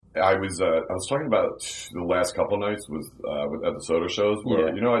I was talking about the last couple of nights at the Soda shows where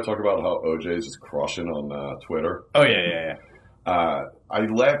I talk about how OJ is just crushing on Twitter. Oh yeah. I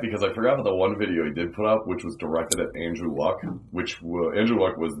laughed because I forgot about the one video he did put up, which was directed at Andrew Luck. Andrew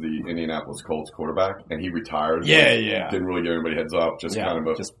Luck was the Indianapolis Colts quarterback, and he retired. Yeah. Didn't really give anybody heads up. Just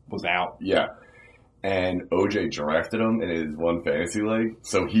was out. Yeah. And OJ drafted him in his one fantasy league,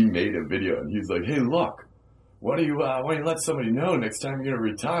 so he made a video, and he's like, "Hey, Luck, why don't you let somebody know next time you're gonna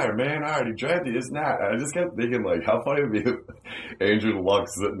retire, man? I already drafted you, isn't that?" And I just kept thinking, like, how funny would it be if Andrew Luck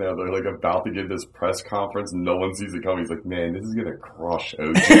sitting there, they're like about to give this press conference, and no one sees it coming. He's like, "Man, this is gonna crush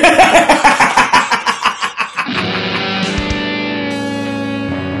OJ."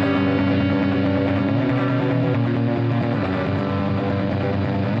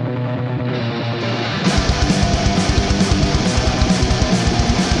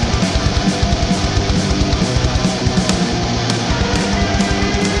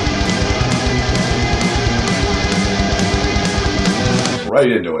 Right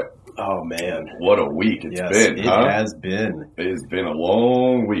into it. Oh, man. What a week it's been, It has been. It has been a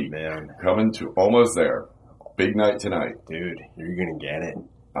long week. Man. Coming to almost there. Big night tonight. Dude, you're going to get it.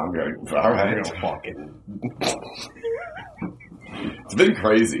 I'm going to. All right. You're going to fucking... It's been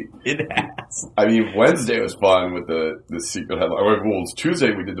crazy. It has. I mean, Wednesday was fun with the secret headline. Well, it was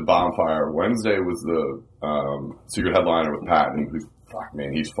Tuesday we did the bonfire. Wednesday was the secret headliner with Patton. Who's, fuck,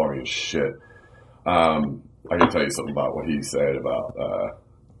 man, he's funny as shit. I can tell you something about what he said about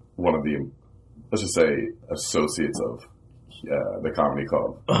one of the, let's just say, associates of the comedy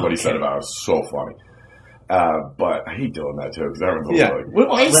club. Okay. What he said about it was so funny. But I hate doing that too because everyone's like, "What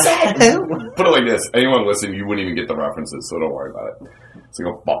I said?" Put it like this: anyone listening, you wouldn't even get the references, so don't worry about it. So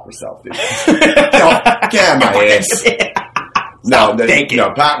go fuck yourself, dude. Get out of my ass. No,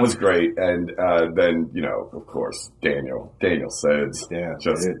 Pat was great, and then of course, Daniel Sids. Yeah,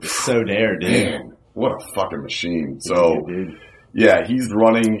 just so there, dude. Man, what a fucking machine. So, yeah, he's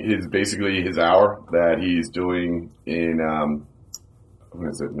running his hour that he's doing in, when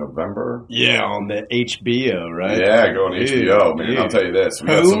is it, November? Yeah, on the HBO, right? Yeah, going to HBO, man. Dude. I'll tell you this. We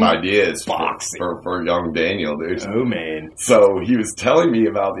got some ideas for young Daniel, dude. Oh, man. So, he was telling me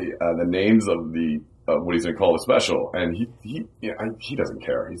about the names of the what he's going to call the special, and he doesn't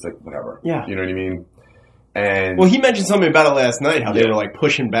care. He's like, whatever. Yeah. You know what I mean? And well, he mentioned something about it last night, how they were like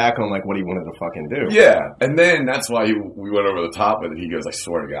pushing back on like what he wanted to fucking do. Yeah, and then that's why we went over the top with it. He goes, "I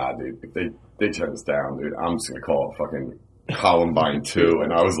swear to God, dude, if they turn this down, dude, I'm just gonna call it fucking Columbine 2."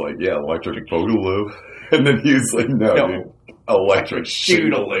 And I was like, "Yeah, Electric Boogaloo." And then he was like, "No, dude, Electric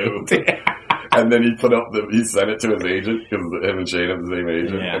Shootaloo." And then he sent it to his agent because him and Shane have the same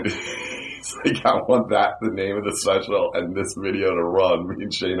agent. Yeah. And he's like, "I want the name of the special and this video to run. Me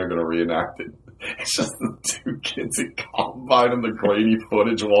and Shane are gonna reenact it." It's just the two kids at Columbine and the grainy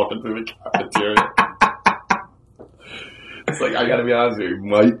footage walking through the cafeteria. It's like, I gotta be honest with you,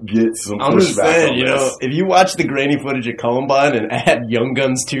 might get some pushback. I'm just saying, if you watch the grainy footage at Columbine and add Young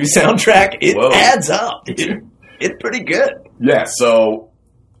Guns 2 soundtrack, it adds up, dude. It's pretty good. Yeah, so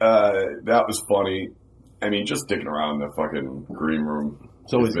that was funny. I mean, just sticking around in the fucking green room.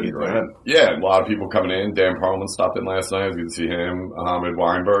 It's always been great. Yeah, a lot of people coming in. Dan Perlman stopped in last night. I was good to see him. Ahmed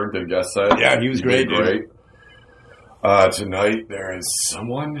Weinberg did a guest set. Yeah, he was great. Tonight there is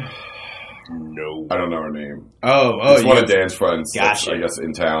someone. No, I don't know her name. It's one of Dan's friends. Gotcha. I guess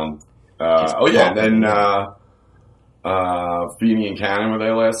in town. And then Feeney and Cannon were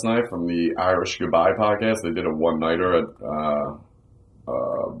there last night from the Irish Goodbye podcast. They did a one-nighter at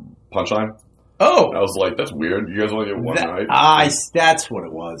Punchline. Oh. I was like, that's weird. You guys only did one night? That's what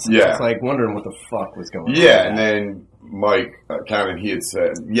it was. Yeah. It's like wondering what the fuck was going on. Yeah, and then Mike Cannon, he had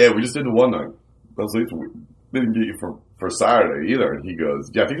said, "Yeah, we just did the one night." I was like, "We didn't get you for Saturday either." And he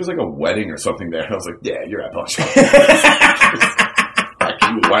goes, "Yeah, I think there's like a wedding or something there." And I was like, "Yeah, you're at Punchline."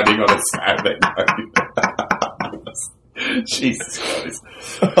 Fucking wedding on a Saturday night. Jesus Christ.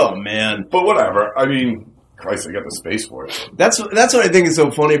 Oh, man. But whatever. I mean... Christ, I got the space for it. That's what I think is so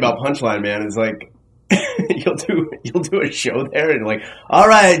funny about Punchline, man. Is like you'll do a show there and like, all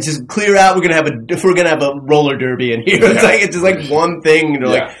right, just clear out. We're gonna have a roller derby in here. It's just like one thing. And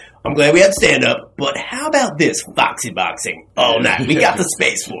like, I'm glad we had stand up, but how about this foxy boxing all night? We got the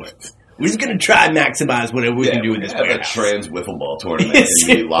space for it. We're just gonna try and maximize whatever we can do in this warehouse. A trans wiffle ball tournament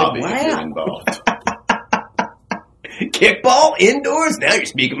in the lobby if you're involved. Kickball indoors. Now you're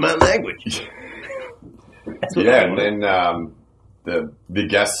speaking my language. Yeah, and then the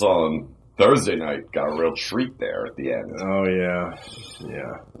guests on Thursday night got a real treat there at the end. Oh,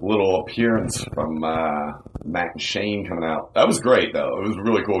 yeah. Little appearance from Matt and Shane coming out. That was great, though. It was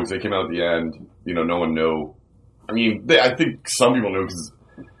really cool because they came out at the end. No one knew. I mean, I think some people knew because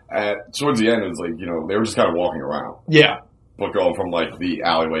towards the end, it was like, you know, they were just kind of walking around. Yeah. But going from, like, the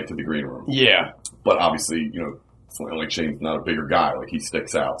alleyway to the green room. Yeah. But obviously, you know, it's not like Shane's not a bigger guy. Like, he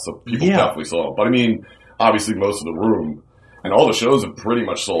sticks out. So people definitely saw him. But, I mean, obviously most of the room and all the shows have pretty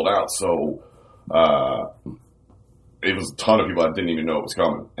much sold out. So, it was a ton of people that didn't even know it was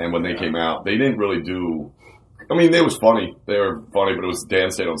coming. And when they came out, they didn't really do... I mean, it was funny. They were funny, but it was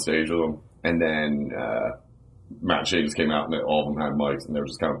Dan stayed on stage with them. And then Matt and Shane just came out, and all of them had mics, and they were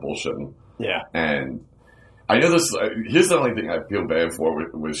just kind of bullshitting. Yeah. And I know this... here's the only thing I feel bad for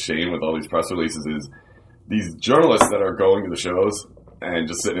with Shane with all these press releases is these journalists that are going to the shows and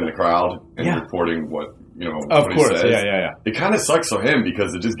just sitting in the crowd and reporting what, you know, what he says. Yeah. It kind of sucks for him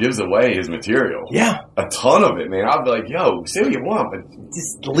because it just gives away his material. Yeah. A ton of it, man. I'd be like, yo, say what you want, but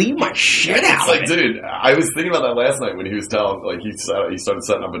just leave my shit out. It's like, dude, I was thinking about that last night when he was telling, like, he started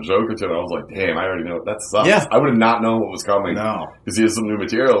setting up a joke or two, and I was like, damn, I already know. That sucks. Yeah. I would have not known what was coming. No. Because he has some new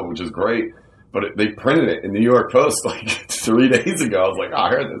material, which is great. But they printed it in the New York Post like 3 days ago. I was like, oh, I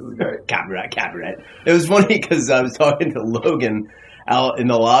heard this is great. Copyright. It was funny because I was talking to Logan out in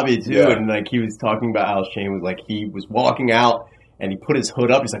the lobby too, and like he was talking about how Shane was like, he was walking out and he put his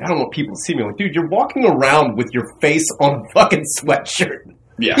hood up. He's like, I don't want people to see me. I'm like, dude, you're walking around with your face on a fucking sweatshirt.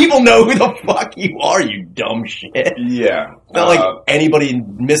 Yeah. People know who the fuck you are, you dumb shit. Yeah. It's not like anybody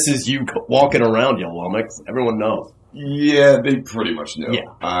misses you walking around, you lummox. Everyone knows. Yeah, they pretty much knew. Yeah.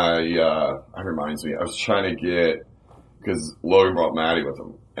 That reminds me. I was trying to get, because Logan brought Maddie with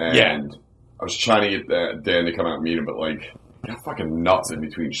him, and I was trying to get Dan to come out and meet him, but like, got fucking nuts in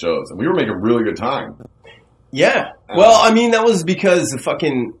between shows, and we were making really good time. Yeah. Well, I mean, that was because the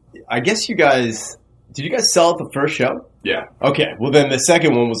fucking, I guess did you guys sell at the first show? Yeah. Okay. Well, then the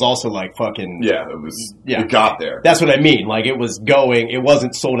second one was also like fucking. Yeah, it was. Yeah. It got there. That's what I mean. Like, it was going. It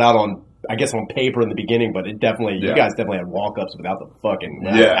wasn't sold out on, I guess, on paper in the beginning, but it definitely. You guys definitely had walk-ups without the fucking.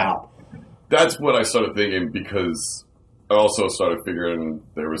 Out. That's what I started thinking because I also started figuring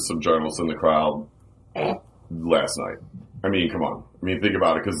there was some journalists in the crowd last night. I mean, come on. I mean, think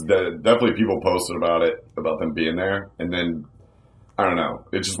about it because definitely people posted about it, about them being there, and then I don't know.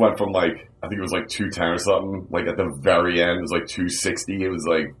 It just went from like, I think it was like 210 or something. Like at the very end, it was like 260. It was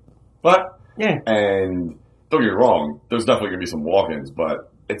like, what? Yeah. And don't get me wrong, there's definitely gonna be some walk-ins,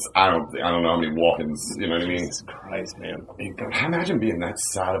 but it's I don't know how many walk-ins. You know what I mean? Jesus Christ, man! I mean, imagine being that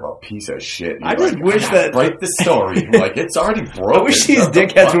sad about a piece of shit. I just wish that break the story. Like it's already broken. I wish these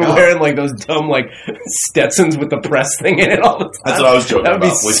dickheads were wearing like those dumb like Stetsons with the press thing in it all the time. That's what I was joking about.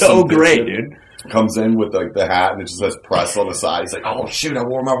 That would be so great, dude. Comes in with like the hat and it just says press on the side. He's like, "Oh shoot, I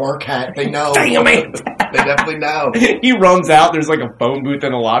wore my work hat." They know. Damn it! They definitely know. He runs out. There's like a phone booth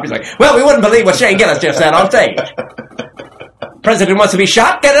in the lobby. He's like, "Well, we wouldn't believe what Shane Gillis just said on stage. President wants to be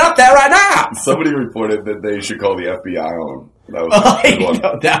shot. Get it up there right now." Somebody reported that they should call the FBI on him. That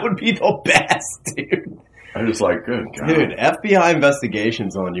was that would be the best, dude. I'm just like, good God. Dude, FBI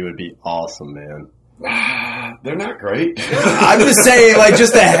investigations on you would be awesome, man. They're not great. I'm just saying, like,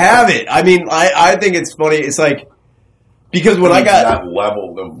 just to have it. I mean, I think it's funny. It's like, because when I got that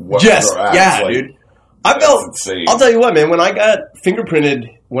level of what they're at, yeah, like, dude. I felt insane. I'll tell you what, man. When I got fingerprinted,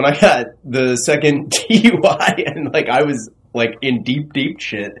 when I got the second DUI, and like I was like in deep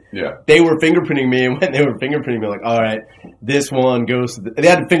shit. Yeah, they were fingerprinting me, and when they were fingerprinting me, like, all right, this one goes to they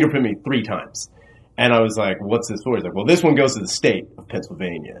had to fingerprint me 3 times, and I was like, what's this for? He's like, well, this one goes to the state of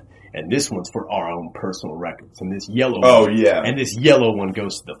Pennsylvania. And this one's for our own personal records. And this yellow and this yellow one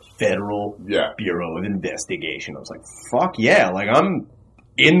goes to the Federal Bureau of Investigation. I was like, fuck yeah. Like, I'm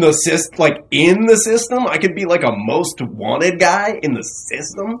in the system. I could be like a most wanted guy in the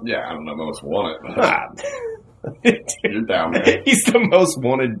system. Yeah, I don't know most wanted. You're down there. He's the most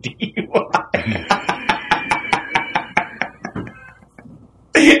wanted DUI.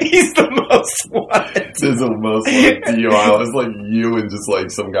 He's the most wanted. He's the most wanted DUI. It's like you and just like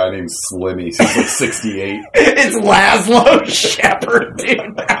some guy named Slimmy. He's like 68. It's Laszlo Shepard, dude.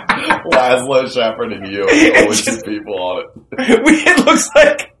 Laszlo Shepard and you. Always just people on it. It looks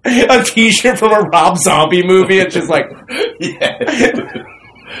like a t-shirt from a Rob Zombie movie. It's just like, the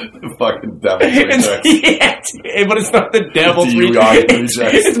fucking Devil's Rejects. Yeah, but it's not the Devil's Rejects.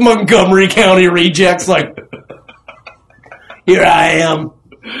 It's Montgomery County Rejects. Like, here I am.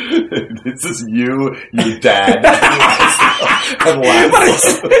 This is you, your dad, and but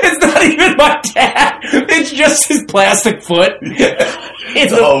it's not even my dad. It's just his plastic foot. We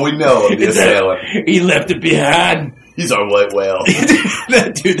know of the assailant. He left it behind. He's our white whale.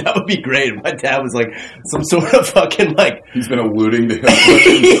 Dude, that would be great. My dad was like some sort of fucking like... He's been alluding to him.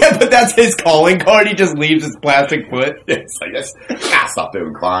 Yeah, but that's his calling card. He just leaves his plastic foot. It's like, stop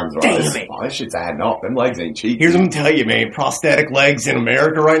doing crimes, bro. This shit's adding up. Them legs ain't cheap. Here's what I'm telling you, man. Prosthetic legs in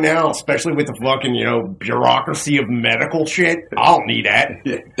America right now, especially with the fucking, bureaucracy of medical shit. I don't need that.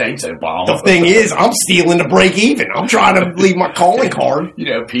 Yeah, thanks, Obama. The thing is, I'm stealing to break even. I'm trying to leave my calling card.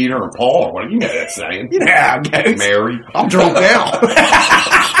 Peter and Paul. What do you know that saying? Yeah, I guess. Mary. I'm drunk now.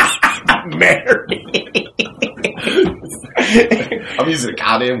 Mary. I'm using a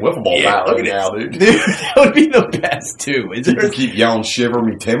goddamn wiffle ball bat right now, dude. Dude, that would be the best, too. People keep yelling, shiver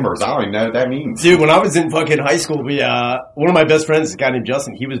me timbers. I don't even know what that means. Dude, when I was in fucking high school, one of my best friends is a guy named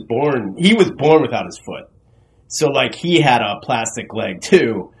Justin. He was born without his foot. So, like, he had a plastic leg,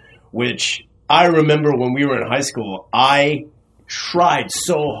 too, which I remember when we were in high school, I tried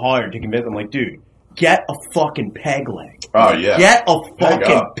so hard to convince him, like, dude, get a fucking peg leg. Oh, yeah. Get a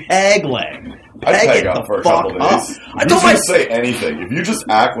fucking peg leg. I peg up for a couple days. I don't want to say anything. If you just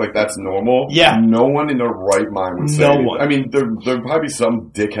act like that's normal, no one in their right mind would say anything. I mean, there'd probably be some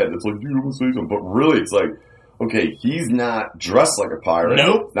dickhead that's like, dude, let's say something. But really, it's like, okay, he's not dressed like a pirate.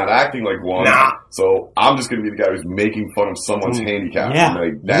 Nope. Not acting like one. Nah. So I'm just going to be the guy who's making fun of someone's handicap. Yeah.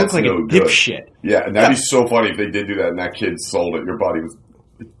 Like, that's you look like no a good. dipshit. Yeah, and that'd be so funny if they did do that and that kid sold it. Your buddy was,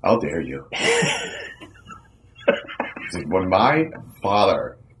 how dare you? It's like, when my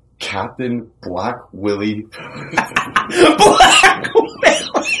father... Captain Black Willie. Black Willie.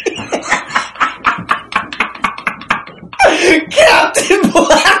 Captain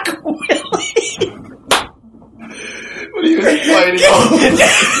Black Willie. When he was fighting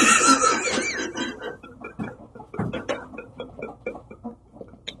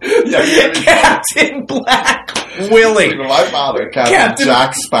Captain Black Willie. My father, Captain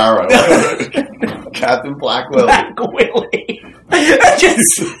Jack Sparrow. Captain Black Willie. Black Willie. That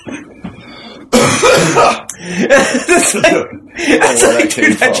just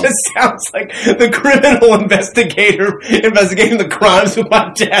sounds like the criminal investigator investigating the crimes of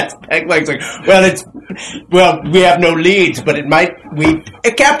my dad's peg legs. Like, we have no leads, but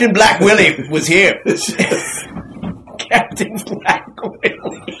Captain Black Willie was here. Captain Black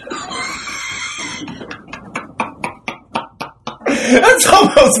Willie. That's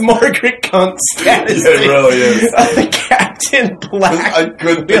almost Margaret Cunt status. It really is. Captain Black. I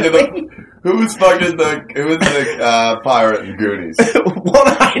couldn't think of who was the pirate in Goonies?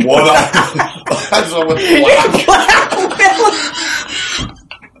 One-eyed. That's what was Black Willie.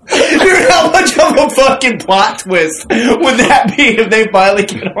 Dude, how much of a fucking plot twist would that be if they finally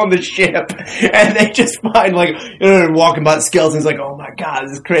get on the ship and they just find, like, walking by the skeletons, like, oh my god,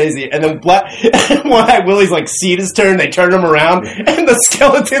 this is crazy. And then One-Eyed Willie's, like, seat is turned, they turn him around, and the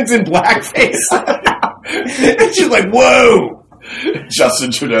skeleton's in blackface. And she's like, whoa.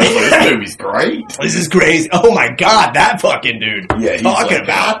 Justin Trudeau's like, this movie's great. This is crazy. Oh my god, that fucking dude. Yeah, he's talking like,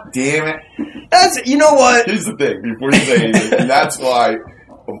 about. God damn it. You know what? Here's the thing, before you say anything, and that's why,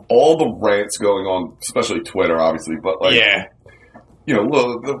 of all the rants going on, especially Twitter, obviously, but like,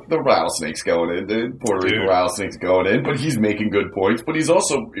 the rattlesnake's going in, the Puerto Rico rattlesnake's going in, but he's making good points. But he's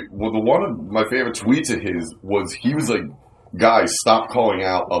also, one of my favorite tweets of his was, he was like, guys, stop calling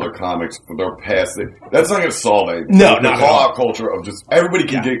out other comics for their past. That's not going to solve anything. No, the call-out culture of just, everybody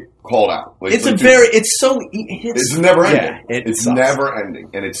can get called out. Like, it's it's never ending. Yeah, it's never ending,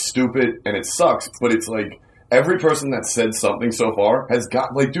 and it's stupid, and it sucks, but it's like, every person that said something so far has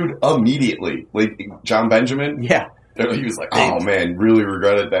got, like, dude, immediately. Like, John Benjamin. Yeah. He was like, oh, man, really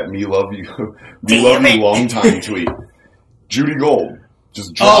regretted that me love you long time tweet. Judy Gold.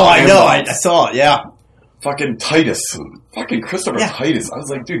 Just oh, I know. I saw it, yeah. Fucking Titus. Fucking Christopher Titus. I was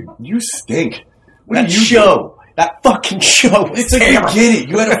like, dude, you stink. That fucking show. It's like, you get it.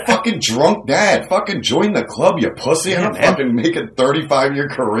 You had a fucking drunk dad. Fucking join the club, you pussy. I'm gonna fucking make a 35-year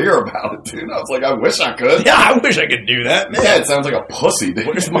career about it, dude. I was like, I wish I could. Yeah, I wish I could do that, man. Yeah, it sounds like a pussy, dude.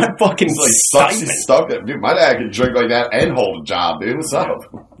 Where's my fucking stuck there. Dude, my dad can drink like that and hold a job, dude. What's up?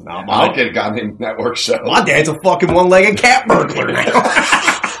 Nah, I'll get a goddamn network show. My dad's a fucking one-legged cat burglar now.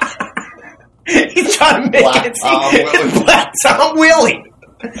 He's trying to make Black Tom Willie.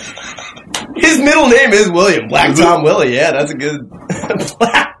 His middle name is William. Black Tom Willie. Yeah, that's a good Black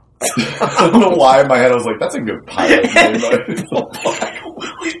Tom. I don't know why in my head I was like, that's a good pirate name. Black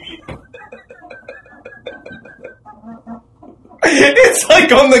Willie. It's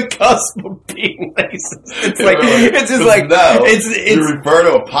like on the cusp of being racist. It's like it's just like no. It's you refer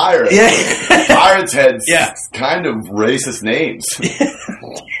to a pirate. Yeah. Pirates had kind of racist names.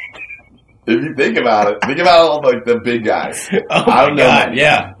 If you think about it, think about all like the big guys. Oh my god,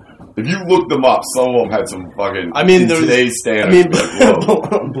 yeah. If you look them up, some of them had some fucking. I mean, in today's standards.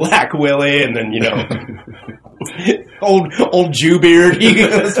 Black Willie, and then old Jewbeard. He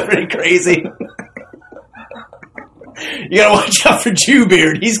was pretty crazy. You gotta watch out for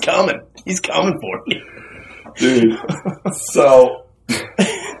Jewbeard. He's coming. He's coming for you, dude. So,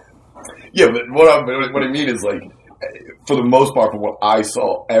 yeah, but what I mean is like, for the most part, from what I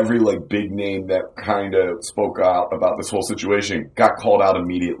saw, every like big name that kind of spoke out about this whole situation got called out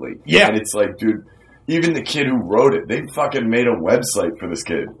immediately. Yeah, and it's like, dude, even the kid who wrote it, they fucking made a website for this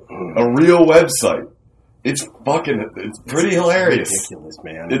kid, a real website. It's pretty hilarious. Ridiculous,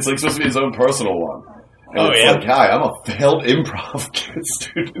 man. It's like supposed to be his own personal one. And it's like, hi, I'm a failed improv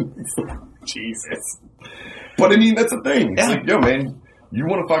student. Jesus. But I mean, that's the thing. It's like, yo, man, you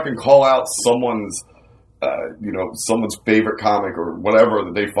want to fucking call out someone's, someone's favorite comic or whatever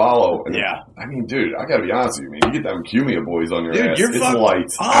that they follow. And I mean, dude, I gotta be honest with you, man. You get them Cumia boys on your ass, it's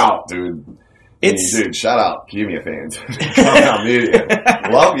lights out, dude. Dude, shout out Cumia fans. Come out, media.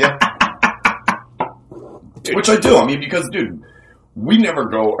 Love you. Which I do. I mean, because, dude, we never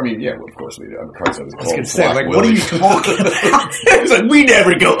go. I mean, yeah, well, of course we do. I mean, Christ, I was going to say, like, what are you talking about? It's like, we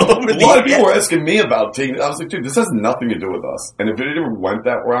never go over A lot of people were asking me about taking it. I was like, dude, this has nothing to do with us. And if it ever went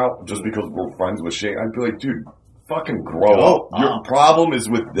that route, just because we're friends with Shane, I'd be like, dude, fucking grow up. Your problem is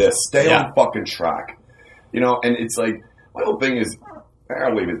with this. Stay on fucking track. And it's like, my whole thing is,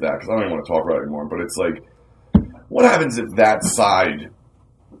 I'll leave it at that because I don't even want to talk about it anymore. But it's like, what happens if that side,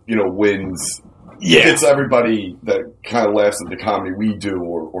 wins? Yeah. It's everybody that kind of laughs at the comedy we do,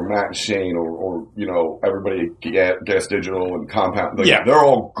 or Matt and Shane, or everybody at Gas Digital and Compound. Like, they're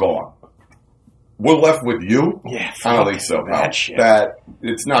all gone. We're left with you? Yeah. I don't think so. That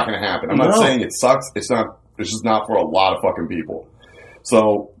it's not going to happen. I'm not saying it sucks. It's not. It's just not for a lot of fucking people.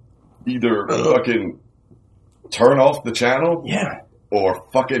 So either fucking turn off the channel. Yeah. Or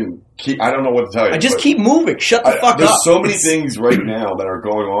fucking keep. I don't know what to tell you. I just keep moving. Shut the fuck up. There's so many things right now that are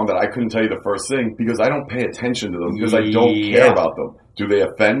going on that I couldn't tell you the first thing because I don't pay attention to them because I don't care about them. Do they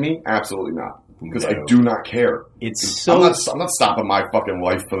offend me? Absolutely not. Because I do not care. I'm not stopping my fucking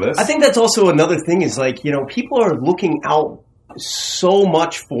life for this. I think that's also another thing is like, people are looking out so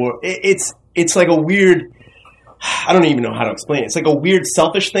much for it's like a weird. I don't even know how to explain it. It's like a weird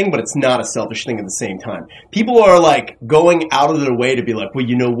selfish thing, but it's not a selfish thing at the same time. People are like going out of their way to be like, well,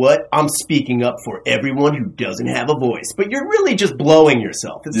 you know what? I'm speaking up for everyone who doesn't have a voice. But you're really just blowing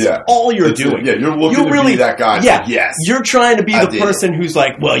yourself. It's all you're doing. You're looking to be that guy. Yeah, yes. You're trying to be the person who's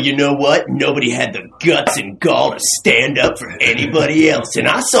like, well, you know what? Nobody had the guts and gall to stand up for anybody else. And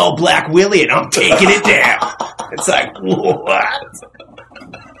I saw Black Willie and I'm taking it down. It's like, what?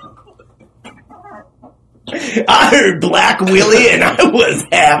 I heard Black Willie and I was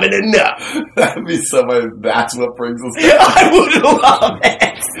having enough. That'd be somebody. That's what brings us down. I would love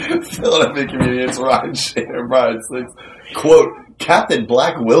it. Philadelphia comedians Ryan Shane and Brian Six. Quote, Captain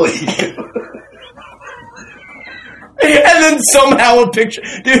Black Willie. And then somehow a picture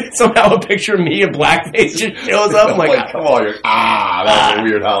of me in blackface just shows up. I'm like, come on, that's a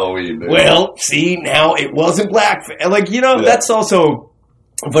weird Halloween, dude. Well, see, now it wasn't blackface. Like, that's also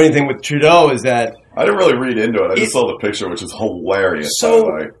a funny thing with Trudeau is that I didn't really read into it. I just saw the picture, which is hilarious. So,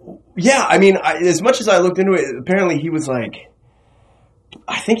 yeah, I mean, as much as I looked into it, apparently he was like,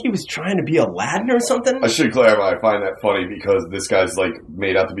 I think he was trying to be Aladdin or something. I should clarify. I find that funny because this guy's like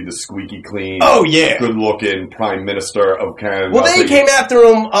made out to be the squeaky clean, good looking Prime Minister of Canada. Well, they came after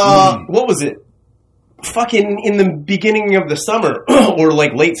him. What was it? Fucking in the beginning of the summer or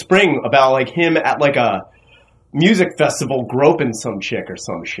like late spring about like him at like a music festival groping some chick or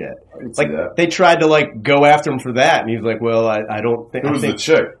some shit. Like they tried to like go after him for that, and he was like, "Well, I don't think." Who was the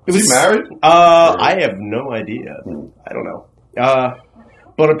chick? Was he married? I have no idea. I don't know.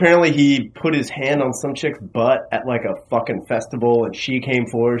 But apparently he put his hand on some chick's butt at like a fucking festival, and she came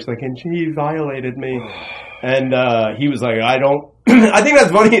forward, like, and she violated me, and he was like, "I don't." I think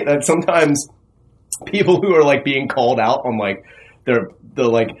that's funny that sometimes people who are like being called out on like their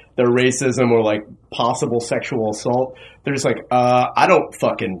racism or like possible sexual assault, they're just like, I don't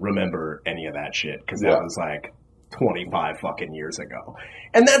fucking remember any of that shit because that was like 25 fucking years ago.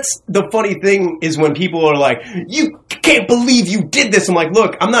 And that's the funny thing is when people are like, you can't believe you did this. I'm like,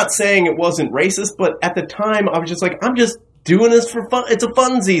 look, I'm not saying it wasn't racist, but at the time I was just like, I'm just doing this for fun. It's a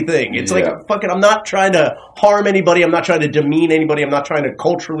funsy thing. It's like, fucking, I'm not trying to harm anybody. I'm not trying to demean anybody. I'm not trying to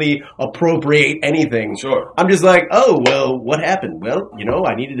culturally appropriate anything. Sure. I'm just like, oh, well, what happened? Well,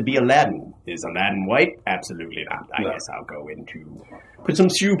 I needed to be Aladdin. Is Aladdin white? Absolutely not. I guess I'll go into put some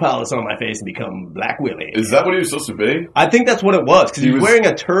shoe polish on my face and become Black Willie. Is that what he was supposed to be? I think that's what it was, because he was wearing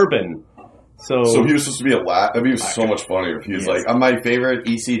a turban. So he was supposed to be that'd be so much funnier if he was like, I'm my favorite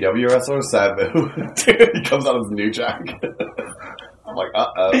ECW wrestler, Sabu. He comes out as New Jack. I'm like,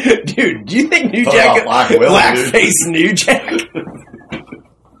 dude, do you think New Jack, blackface New Jack?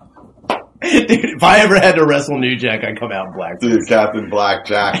 Dude, if I ever had to wrestle New Jack, I'd come out in blackface. Dude, Captain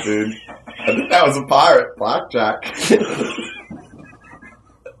Blackjack, dude. I think that was a pirate, Blackjack.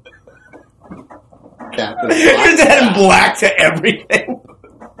 Captain Blackjack. Just adding black to everything.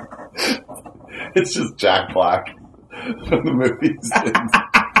 It's just Jack Black from the movies.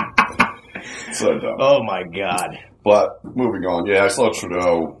 So dumb. Oh my god. But moving on, I saw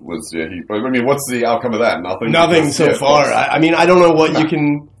Trudeau was. I mean, what's the outcome of that? Nothing. Nothing so far. I mean, I don't know what you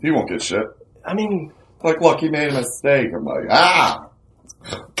can. He won't get shit. I mean, like, look, he made a mistake. I'm like,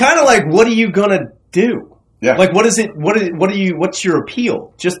 kind of like, what are you gonna do? Yeah. Like, what is it? What's your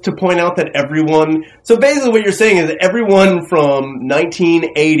appeal? Just to point out that everyone. So basically, what you're saying is that everyone from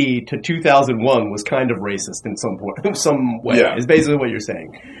 1980 to 2001 was kind of racist in some way. Yeah. Is basically what you're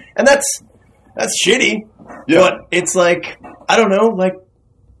saying, and that's shitty. Yeah. But it's like, I don't know. Like,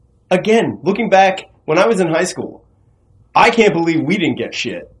 again, looking back when I was in high school, I can't believe we didn't get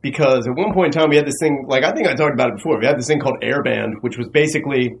shit because at one point in time we had this thing. Like, I think I talked about it before. We had this thing called Air Band, which was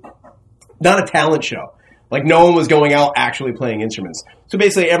basically not a talent show. Like, no one was going out actually playing instruments. So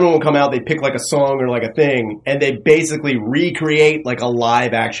basically, everyone would come out, they pick like a song or like a thing, and they basically recreate like a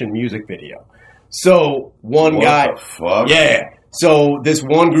live action music video. So one guy, what the fuck? Yeah. So this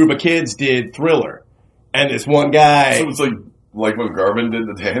one group of kids did Thriller, and this one guy. So it's like when Garvin did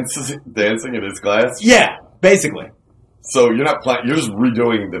the dancing in his class. Yeah, basically. So you're not playing; you're just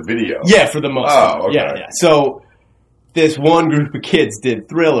redoing the video. Yeah, for the most part. Okay. Yeah. So this one group of kids did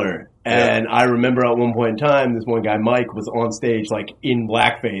Thriller. And I remember at one point in time, this one guy, Mike, was on stage, like, in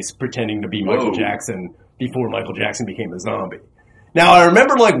blackface, pretending to be Michael Jackson before Michael Jackson became a zombie. Now, I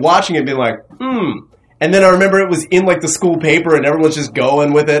remember, like, watching it and being like, And then I remember it was in, like, the school paper and everyone's just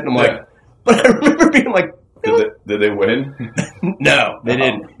going with it. And I'm like, but I remember being like, Did they win? No, they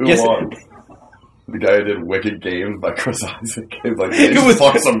didn't. Who won? The guy who did Wicked Games by Chris Isaac. He was like, he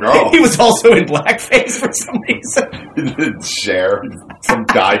fucked some girl. He was also in blackface for some reason. He did Cher. Some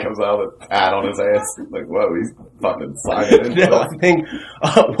guy comes out with a pad on his ass. Like, whoa, he's fucking signing in. No, I think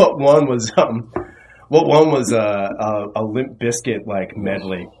what one was a Limp Bizkit like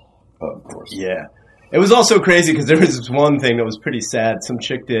medley. Of course. Yeah. It was also crazy because there was this one thing that was pretty sad. Some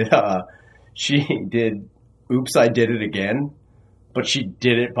chick she did Oops, I Did It Again. But she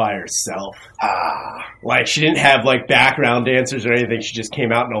did it by herself. Like, she didn't have, like, background dancers or anything. She just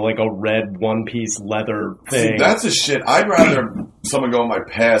came out in, a red one-piece leather thing. See, that's the shit. I'd rather someone go in my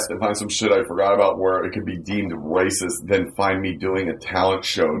past and find some shit I forgot about where it could be deemed racist than find me doing a talent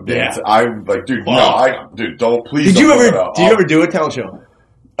show dance. Yeah. I'm like, dude, don't, please Did you ever do a talent show?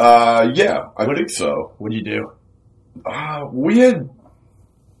 Yeah, I think so. What'd you do? We had...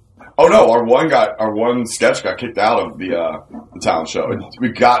 Oh no! Our one sketch got kicked out of the talent show. It was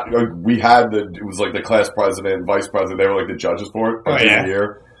like the class president, vice president. They were like the judges for it every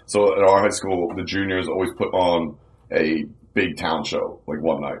year. So at our high school, the juniors always put on a big talent show like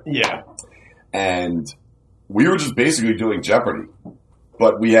one night. Yeah, and we were just basically doing Jeopardy,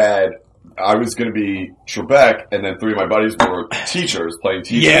 but I was going to be Trebek, and then three of my buddies were teachers playing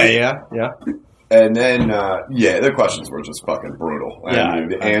teachers. Yeah. And then, the questions were just fucking brutal. And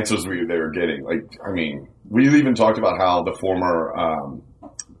the answers they were getting, we even talked about how the former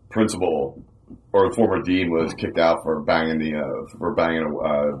principal or the former dean was kicked out for banging a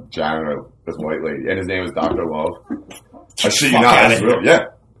janitor, this white lady, and his name was Dr. Love. I shit you not, that's real. Yeah.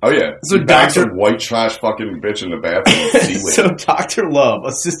 Oh yeah. So he banged some white trash fucking bitch in the bathroom. So Dr. Love,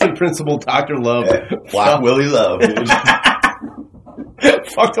 assistant principal Dr. Love, Black Willie Love. Dude.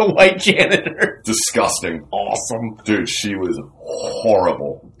 Fucked a white janitor. Disgusting. Awesome. Dude, she was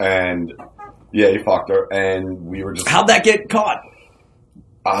horrible. And, he fucked her. And we were just... How'd that get caught?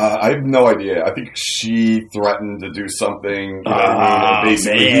 I have no idea. I think she threatened to do something. You know what I mean?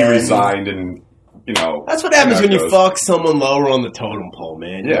 Basically, he resigned and, That's what happens when you fuck someone lower on the totem pole,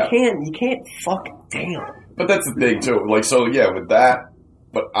 man. Yeah. You can't fuck down. But that's the thing, too. With that...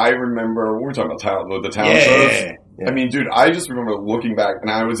 But I remember... We were talking about the talent shows. Yeah. I mean, dude, I just remember looking back,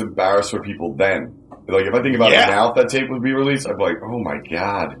 and I was embarrassed for people then. Like, if I think about it now, if that tape would be released, I'd be like, oh my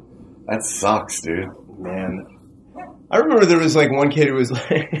god, that sucks, dude. Man. I remember there was, one kid who was,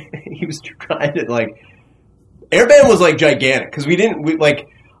 he was trying to, Airband was, gigantic, because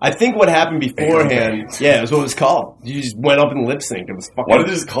I think what happened beforehand, that's what it was called. You just went up and lip synced. It was fucking... Why did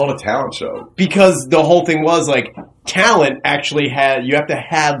they just call it a talent show? Because the whole thing was, talent actually you have to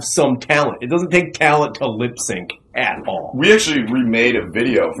have some talent. It doesn't take talent to lip sync. at all. We actually remade a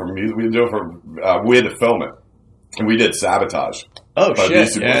video for music. We had to film it, and we did Sabotage. Oh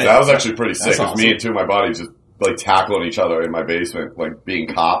shit! That was actually pretty sick. Awesome. Me and two of my buddies just like tackling each other in my basement, like being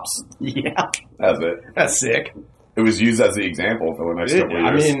cops. Yeah, that's it. That's sick. It was used as the example for the next couple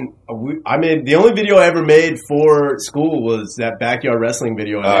of years. I mean, the only video I ever made for school was that backyard wrestling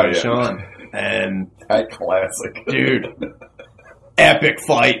video I made with Sean, and that classic, dude, epic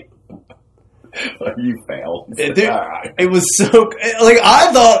fight. You failed. It was so like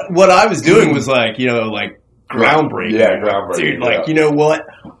I thought what I was doing was like groundbreaking. Yeah, groundbreaking. Dude, like you know what?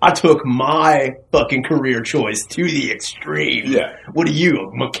 I took my fucking career choice to the extreme. Yeah. What are you,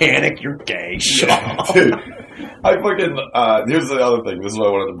 a mechanic? You're gay. Shut up. Dude, I fucking here's the other thing. This is what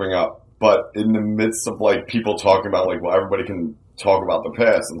I wanted to bring up. But in the midst of like people talking about like, well, everybody can talk about the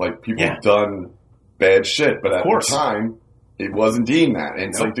past and like people have done bad shit, but at the time it wasn't deemed that. And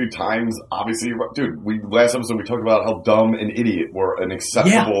it's like, dude, times obviously, dude. Last episode we talked about how dumb and idiot were an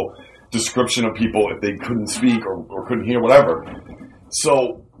acceptable description of people if they couldn't speak or couldn't hear whatever.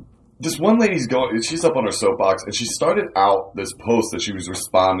 So this one lady's she's up on her soapbox and she started out this post that she was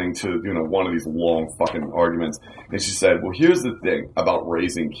responding to, one of these long fucking arguments. And she said, well, here's the thing about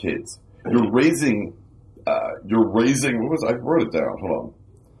raising kids. You're raising, I wrote it down. Hold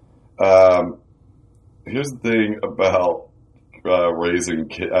on. Here's the thing about raising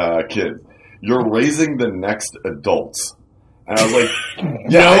kids. You're raising the next adults. And I was like,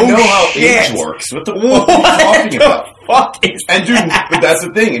 I know how age works. What the fuck are you talking about? And dude, but that's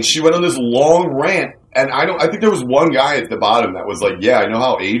the thing. And she went on this long rant, and I think there was one guy at the bottom that was like, yeah, I know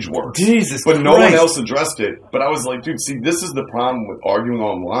how age works. Jesus But Christ. no one else addressed it. But I was like, dude, see, this is the problem with arguing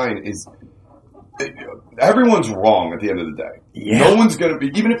online is everyone's wrong at the end of the day. Yeah. No one's going to be,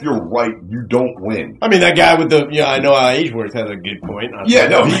 even if you're right, you don't win. I mean, that guy with the, I know how age works has a good point. He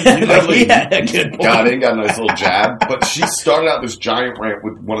definitely had a good point. got a nice little jab. But she started out this giant rant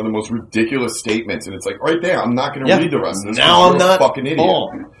with one of the most ridiculous statements. And it's like, right there, I'm not going to read the rest of this. Now I'm not a fucking idiot.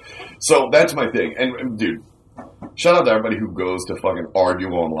 So that's my thing. And dude, shout out to everybody who goes to fucking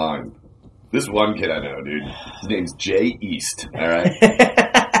argue online. This one kid I know, dude, his name's Jay East, all right?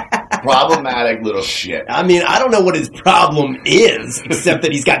 Problematic little shit. I mean, I don't know what his problem is, except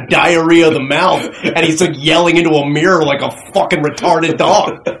that he's got diarrhea of the mouth, and he's like yelling into a mirror like a fucking retarded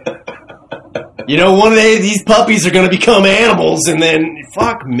dog. One day these puppies are going to become animals, and then,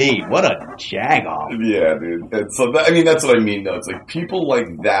 fuck me, what a jag-off. Yeah, dude. And so, that's what I mean, though. It's like, people like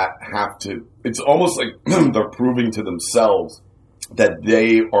that have to, it's almost like they're proving to themselves that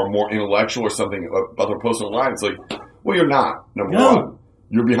they are more intellectual or something about their post online. It's like, well, you're not, number one.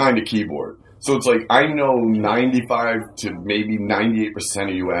 You're behind a keyboard. So it's like, I know 95 to maybe 98%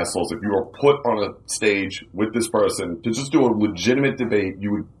 of you assholes, if you were put on a stage with this person to just do a legitimate debate,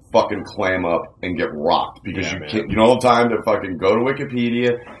 you would fucking clam up and get rocked because you can't, you don't have time to fucking go to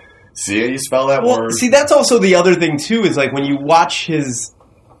Wikipedia, see how you spell that word. See, that's also the other thing too, is like when you watch his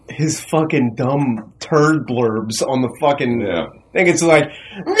fucking dumb turd blurbs on the fucking thing, it's like,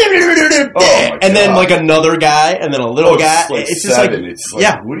 and then like another guy, and then a little guy. It's just like,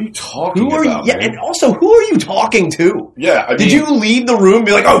 what are you talking about? And also, who are you talking to? Yeah, did you leave the room and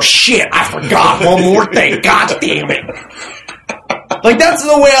be like, oh shit, I forgot one more thing, god damn it. Like, that's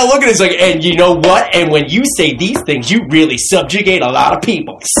the way I look at it. It's like, and you know what? And when you say these things, you really subjugate a lot of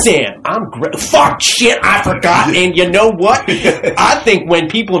people. Sam, I'm great. Fuck, shit, I forgot. And you know what? I think when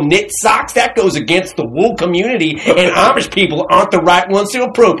people knit socks, that goes against the wool community, and Amish people aren't the right ones to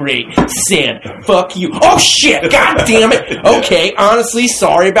appropriate. Sam, fuck you. Oh, shit, god damn it. Okay, honestly,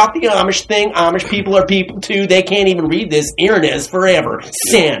 sorry about the Amish thing. Amish people are people, too. They can't even read this. Internet is forever.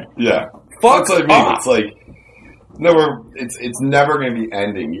 Sam. Yeah. Fuck what I mean. Off. It's like, it's never going to be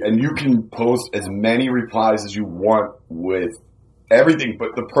ending, and you can post as many replies as you want with everything,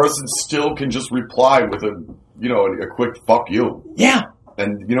 but the person still can just reply with a quick "fuck you." Yeah,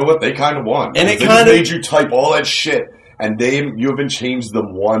 and you know what? They kind of won, and it kind of made you type all that shit, and you haven't changed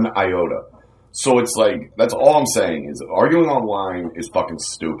them one iota. So it's like, that's all I'm saying is arguing online is fucking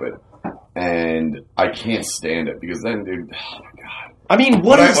stupid, and I can't stand it because then, dude, oh my god. I mean,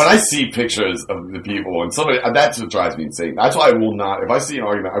 when I see pictures of the people and somebody, that's what drives me insane. That's why I will not, if I see an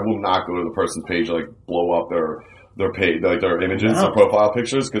argument, I will not go to the person's page and like blow up their page, like their images, their profile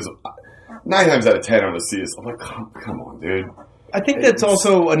pictures, because 9 times out of 10 I'm going to see this. I'm like, come on, dude. I think that's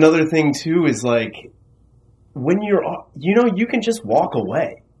also another thing too, is like, when you're, you can just walk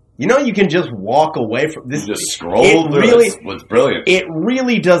away. You can just walk away from this. You just scroll through it. It's brilliant. It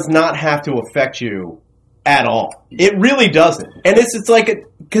really does not have to affect you at all. It really doesn't. And it's like,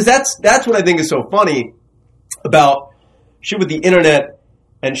 because that's what I think is so funny about shit with the internet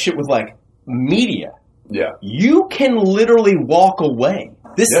and shit with like media. Yeah. You can literally walk away.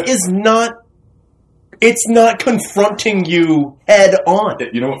 This Yeah. is not... It's not confronting you head on.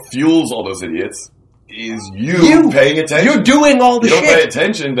 You know what fuels all those idiots? Is you paying attention. You're doing all the shit. shit. You don't pay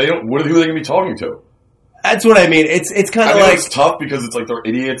attention, who are they going to be talking to? That's what I mean. It's kind of like... It's tough because it's like they're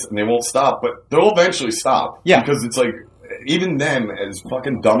idiots and they won't stop, but they'll eventually stop. Yeah. Because it's like, even then, as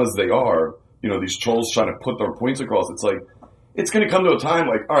fucking dumb as they are, these trolls trying to put their points across, it's like, it's going to come to a time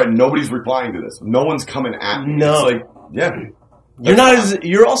like, all right, nobody's replying to this. No one's coming at me. No. It's like, yeah.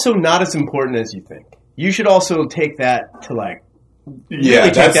 You're also not as important as you think. You should also take that to like... Yeah,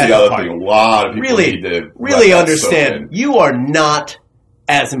 that's the other thing. A lot of people need to really understand. You are not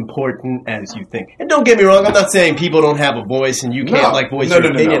as important as you think. And don't get me wrong, I'm not saying people don't have a voice and you can't voice your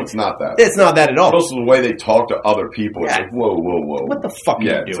opinion. No, it's not that. It's not that at all. But also the way they talk to other people, it's like, whoa. What the fuck are you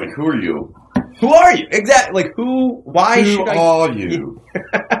doing? It's like, who are you? Who are you? Exactly. Like, why should I... Who are you?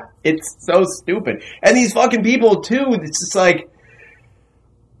 It's so stupid. And these fucking people, too, it's just like...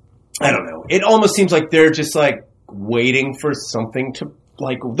 I don't know. It almost seems like they're just like waiting for something to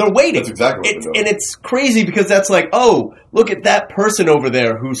like. They're waiting. That's exactly what they're doing. And it's crazy because that's like, oh, look at that person over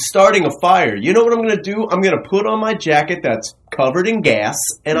there who's starting a fire. You know what I'm going to do? I'm going to put on my jacket that's covered in gas,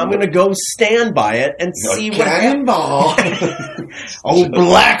 and I'm going to go stand by it and see what happens. Oh,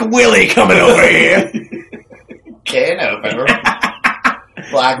 Black Willie coming over here. Can opener.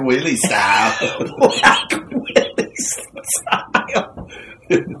 Black Willie style. Black Willie style.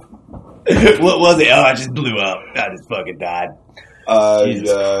 What was it? Oh, I just blew up. I just fucking died.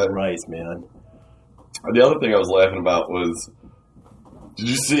 Jesus Christ, man. The other thing I was laughing about was, did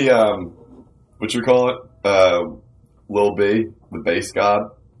you see, what you call it? Lil B, the bass god?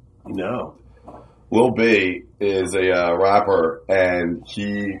 No. Lil B is a rapper, and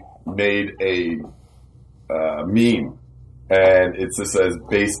he made a meme, and it just says,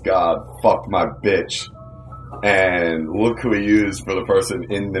 bass god, fuck my bitch. And look who he used for the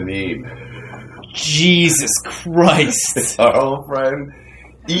person in the meme. Jesus Christ. Our old friend,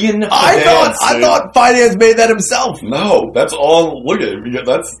 Ian Finance. I thought Finance made that himself. No, that's all. Look at it.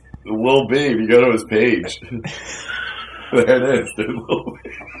 That's Lil B. If you go to his page. There it is, dude. Lil B.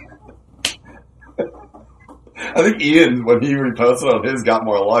 I think Ian, when he reposted on his, got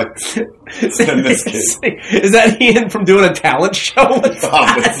more likes than this kid. Is that Ian from doing a talent show? This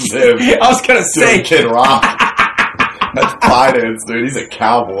is him. I was going to say. Kid Rock. That's Finance, dude. He's a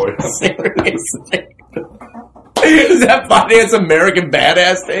cowboy. Seriously. Is that Finance American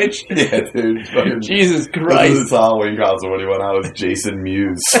Badass stage? Yeah, dude. Fucking, Jesus Christ. This is his Halloween concert when he went out with Jason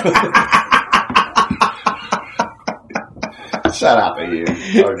Mewes. Shout out to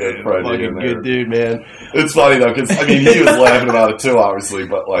Ian. Our good friend Ian there. Good dude, man. It's funny, though, because, I mean, he was laughing about it, too, obviously,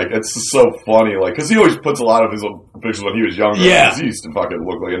 but, like, it's just so funny, like, because he always puts a lot of his pictures when he was younger. Yeah. He used to fucking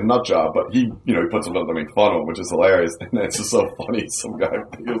look like a nut job, but he puts them up to make fun of him, which is hilarious, and it's just so funny. Some guy,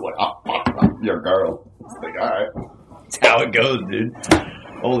 he was like, oh, fuck, your girl. It's like, all right. That's how it goes, dude.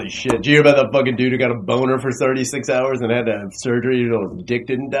 Holy shit. Did you hear about that fucking dude who got a boner for 36 hours and had to have surgery so his dick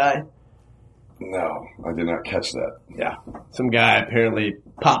didn't die? No, I did not catch that. Yeah. Some guy apparently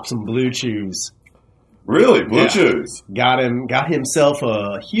popped some Blue Chews. Really? Blue Chews? Got himself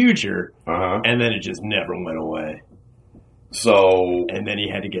a huger, uh-huh. And then it just never went away. So... And then he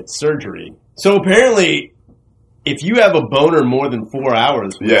had to get surgery. So apparently, if you have a boner more than 4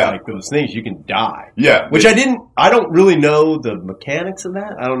 hours with like those things, you can die. Yeah. Which I don't really know the mechanics of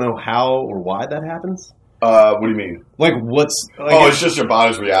that. I don't know how or why that happens. What do you mean? Like, what's... Like it's just your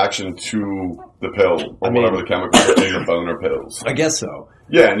body's reaction to the pill, or whatever the chemicals are in the boner pills. I guess so.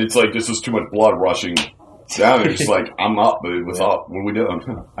 Yeah, and it's like, there's just too much blood rushing down, and it's just like, I'm up, dude, what's up? What are we doing?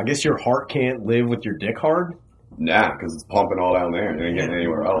 I guess your heart can't live with your dick hard? Nah, because it's pumping all down there, and it ain't getting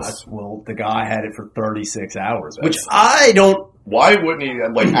anywhere else. Well, the guy had it for 36 hours, which I don't... Why wouldn't he,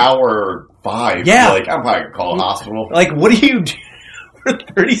 like, hour 5? Yeah. Like, I'm probably going to call a hospital. Like, what do you do for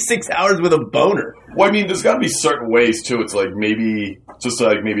 36 hours with a boner? Well, I mean, there's got to be certain ways, too. It's like maybe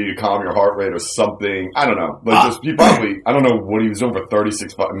to calm your heart rate or something. I don't know. But he probably, I don't know what he was doing for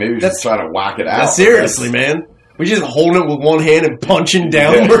 36 hours. Maybe he was just trying to whack it out. Seriously, man. We just holding it with one hand and punching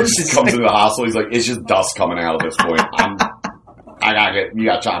downwards. He just comes into the hospital. He's like, it's just dust coming out at this point. You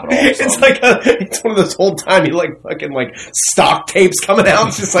got to chop it off. It's like it's one of those whole time you like fucking like stock tapes coming out.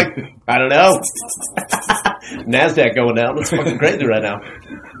 It's just like, I don't know. NASDAQ going down. It's fucking crazy right now.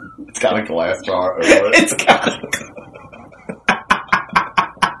 It's got a glass jar over it. It's got.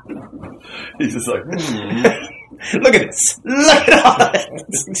 He's just like, Look at this. Look at all that.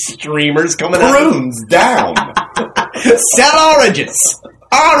 Streamers coming out. Prunes down. Sell oranges.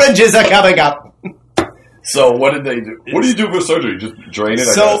 Oranges are coming up. So what did they do? What do you do for surgery? Just drain it, I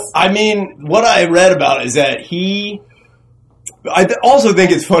So, guess? I mean, what I read about is that also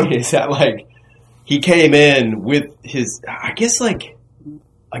think it's funny is that, like, he came in with his, I guess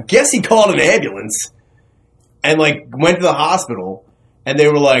he called an ambulance and, like, went to the hospital, and they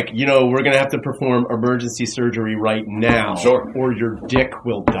were like, you know, we're going to have to perform emergency surgery right now, Sure. or your dick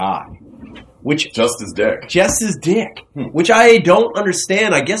will die. Which Just his dick. just his dick, which I don't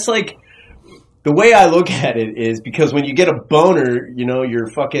understand. I guess, like, the way I look at it is because when you get a boner, you know, you're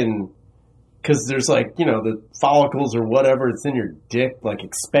fucking, because there's, like, you know, the follicles or whatever it's in your dick, like,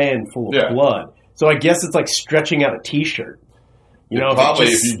 expand full of blood. So I guess it's like stretching out a t-shirt. You know, Probably if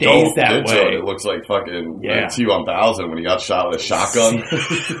it just if you stays don't that into way. it looks like fucking Yeah. T-1000 when he got shot with a shotgun.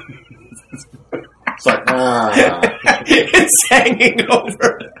 It's like, It's hanging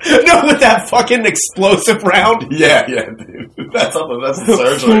over. No, with that fucking explosive round. yeah, dude. That's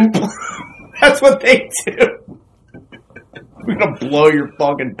the surgery. That's what they do. We're gonna blow your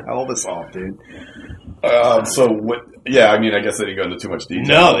fucking pelvis off, dude. So what? Yeah, I mean, I guess they didn't go into too much detail.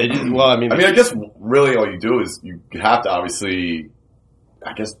 No, they just, well, I mean, I guess really all you do is you have to obviously,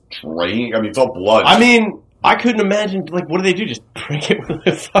 I guess, drain. I mean, it's all blood. I mean, I couldn't imagine, like, what do they do? Just prick it with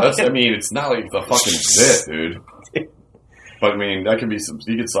a fucking... I mean, it's not like the fucking zit, dude. But I mean, that could be some.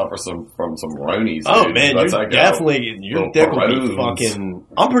 You could suffer from some ronies. Oh, dude. man, That's you're like definitely... Your little dick would be paroons. fucking...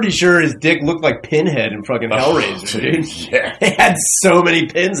 I'm pretty sure his dick looked like Pinhead in fucking Hellraiser, dude. Yeah. It had so many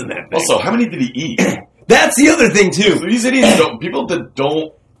pins in that thing. Also, how many did he eat? That's the other thing, too. So these idiots don't. People that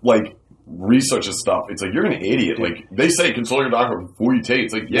don't like research this stuff. It's like you're an idiot. Like they say, consult your doctor before you take.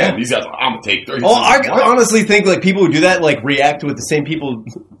 It's like these guys. I'm gonna take 30. Oh, I honestly think like people who do that like react with the same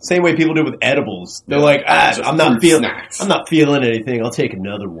way people do with edibles. They're like, Just I'm not fruit snacks. I'm not feeling anything. I'll take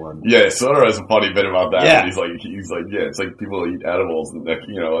another one. Yeah, Soder has a funny bit about that. Yeah. He's like, yeah, it's like people eat edibles, and like,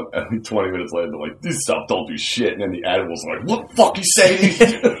 you know, 20 minutes later, they're like, this stuff don't do shit, and then the edibles are like, what the fuck you say?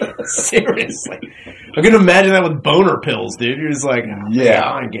 Seriously, I can imagine that with boner pills, dude. You're just like, Yeah.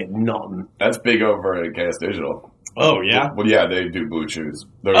 I ain't getting nothing. That's big over at Chaos Digital. Oh yeah. Well, yeah, they do Blue Chews.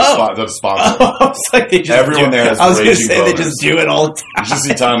 They're Oh. they're sponsored. I was like, they just Everyone do, there has I was gonna raging say they boners. just do it all the You should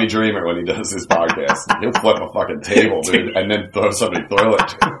see Tommy Dreamer when he does his podcast. He'll flip a fucking table, dude, and then throw somebody through it.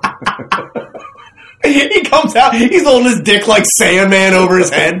 time. He comes out, he's holding his dick like Sandman over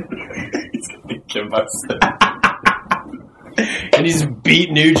his head, He's gonna be killed by and he's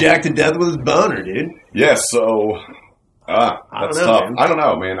beating New Jack to death with his boner, dude. Yeah, so that's don't know, tough. man. I don't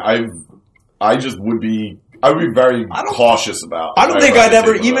know, man. I would be very cautious about. I don't think if I'd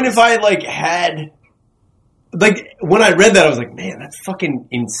ever, take even those. if I like had, like when I read that, I was like, man, that's fucking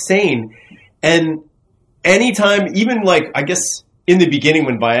insane. And anytime, even like, I guess in the beginning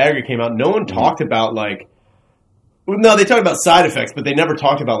when Viagra came out, no one talked about like, no, they talked about side effects, but they never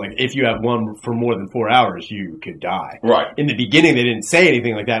talked about like, if you have one for more than 4 hours, you could die. Right. In the beginning, they didn't say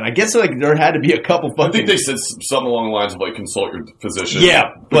anything like that. And I guess like there had to be a couple fucking. I think they said something along the lines of like consult your physician.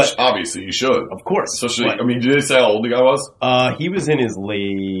 Yeah, which but- obviously you should. Of course. Especially, but, I mean, did they say how old the guy was? he was in his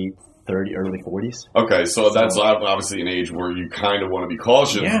late 30s, early 40s. Okay, so that's obviously an age where you kind of want to be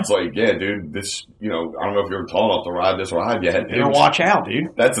cautious. Yeah. It's like, yeah, dude, this, you know, I don't know if you're tall enough to ride this ride yet. You better watch out, dude.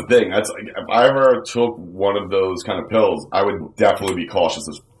 That's the thing. That's like, if I ever took one of those kind of pills, I would definitely be cautious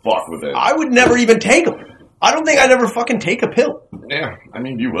as fuck with it. I would never even take them. I don't think I'd ever fucking take a pill. Yeah, I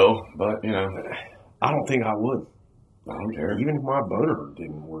mean, you will, but, you know, I don't think I would. I don't care. Even if my boner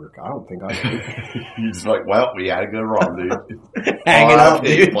didn't work, I don't think I would. You're just like, well, we had to go wrong, dude. Hanging up,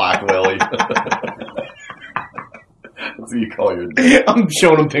 R.I.P. dude. Black Willie. That's what you call your dick. I'm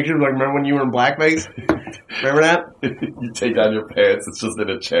showing them pictures like, remember when you were in blackface? Remember that? You take down your pants, it's just in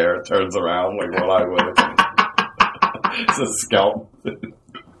a chair, it turns around like what I would. It's a scalp.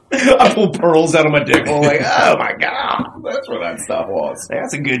 I pull pearls out of my dick. I'm like, oh my god. That's where that stuff was.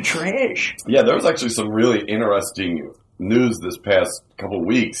 That's a good trash. Yeah, there was actually some really interesting news this past couple of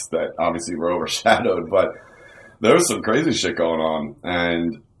weeks that obviously were overshadowed, but there was some crazy shit going on,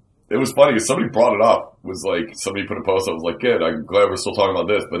 and it was funny because somebody brought it up. It was like, somebody put a post up, was like, good, I'm glad we're still talking about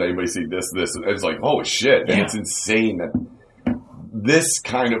this, but anybody see this, and it's like, holy shit, and Yeah. it's insane that this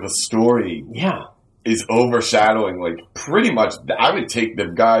kind of a story Yeah. is overshadowing, like, pretty much, I would take the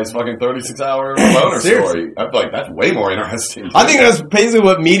guy's fucking 36-hour boner Seriously. story. I'd be like, that's way more interesting. I think that's basically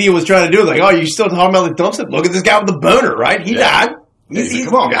what media was trying to do. Like, oh, you're still talking about the dump site? Look at this guy with the boner, right? He Yeah. died. He's like,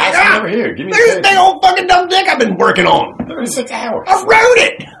 come on, guys, I'm over here. Give me Look at this the big old fucking dumb dick I've been working on. 36 hours. I wrote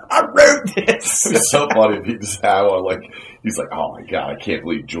it. I wrote this. It's so funny if he just had one, like, he's like, oh my god, I can't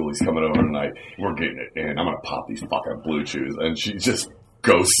believe Julie's coming over tonight. We're getting it in. I'm gonna pop these fucking Blue Chews. And she just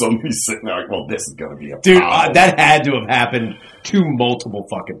ghosts him. He's sitting there like, well, this is going to be a Dude, problem. that had to have happened to multiple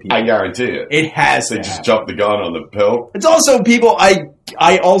fucking people. I guarantee it. It has They to just happen. jump the gun on the pill. It's also people,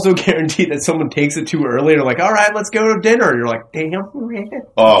 I also guarantee that someone takes it too early and they're like, all right, let's go to dinner. And you're like, damn, man.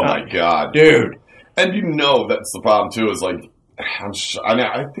 Oh, my God. Dude. And you know that's the problem, too, is like,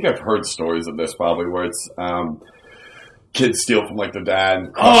 I think I've heard stories of this probably where it's kids steal from like their dad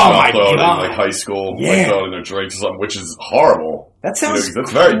and throw it in like high school, like throw it in their drinks or something, which is horrible. That sounds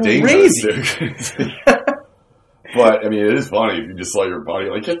that's very dangerous, crazy. dude. But I mean, it is funny if you just saw your buddy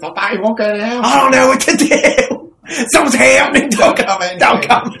like, the body won't go down. I don't know what to do. Something's happening. Don't come in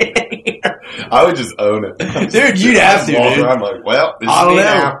here. I would just own it. Dude, you'd have to, walk dude. around like, well, this I is don't me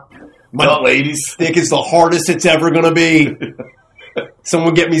know. now. Well, ladies. Think it's the hardest it's ever gonna be.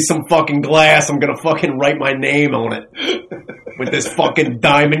 Someone get me some fucking glass. I'm gonna fucking write my name on it with this fucking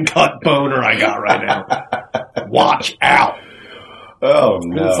diamond cut boner I got right now. Watch out. Oh,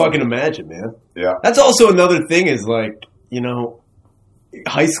 no. Can't fucking imagine, man. Yeah. That's also another thing is like, you know,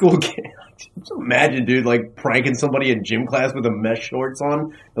 high school kids. Just imagine, dude, like pranking somebody in gym class with a mesh shorts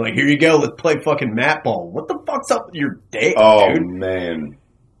on. They're like, here you go, let's play fucking mat ball. What the fuck's up with your day, Oh, dude? man.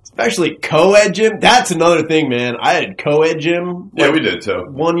 Especially co-ed gym. That's another thing, man. I had co-ed gym. Yeah, we did too.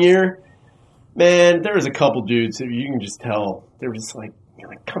 1 year. Man, there was a couple dudes that you can just tell. They were just like, you're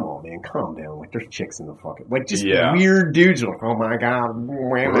like, come on, man, calm down. Like, there's chicks in the fucking... Like, just weird dudes. You're like, oh, my God.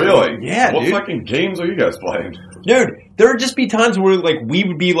 Really? Yeah, what dude. What fucking games are you guys playing? Dude, there would just be times where, like, we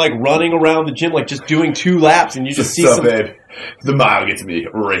would be, like, running around the gym, like, just doing 2 laps, and you just see some... babe? The mile gets me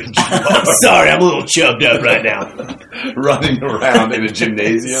raging. I'm sorry, I'm a little chubbed up right now. Running around in a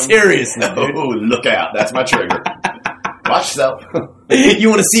gymnasium. Seriously, dude. Oh, look out. That's my trigger. Watch yourself. You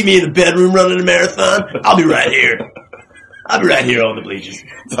want to see me in the bedroom running a marathon? I'll be right here. I'll be right here on the bleachers.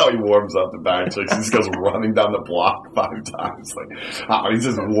 That's how he warms up the back chicks. He just goes running down the block 5 times. Like, he's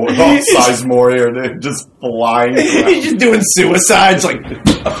just Sizemore here, dude. Just flying around. He's just doing suicides, like...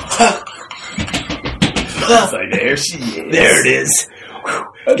 It's like, there she is. There it is.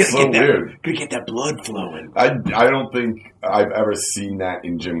 That's so weird. Gotta get that blood flowing. I don't think I've ever seen that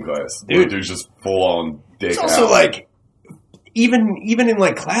in gym class. Dude. Where dude's just full on dick It's also out. like... Even in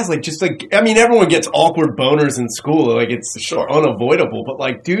like class, like just like I mean, everyone gets awkward boners in school, like it's unavoidable. But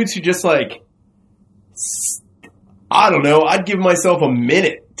like dudes who just like, I don't know, I'd give myself a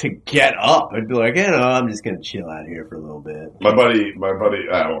minute to get up. I'd be like, you know, I'm just gonna chill out here for a little bit. My buddy,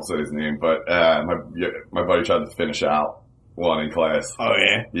 I won't say his name, but my buddy tried to finish out one in class. Oh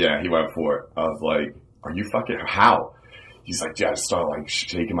yeah, Yeah, he went for it. I was like, "Are you fucking how?" He's like, "Yeah, I just started like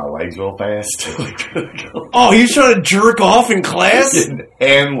shaking my legs real fast." Oh, he was trying to jerk off in class?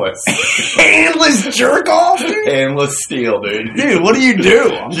 Handless. Handless jerk off, dude? Handless steel, dude. Dude, what do you do?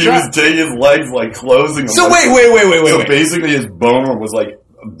 He was taking his legs, like closing them. So like, wait. Basically, his boner was like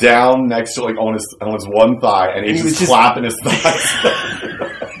down next to like on his one thigh, and he was just clapping his thighs.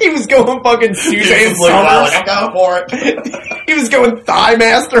 He was going fucking Suzanne Summers. I'm going for it. He was going thigh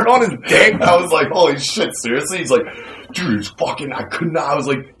master on his dick. I was like, holy shit, seriously? He's like, dude, it's fucking, I couldn't, I was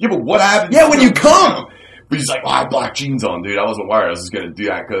like, yeah, but what happened? Yeah, when you come. But he's like, I had black jeans on, dude. I wasn't worried. I was just going to do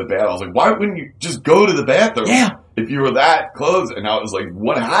that because of the bath. I was like, why wouldn't you just go to the bathroom? Yeah. If you were that close. And I was like,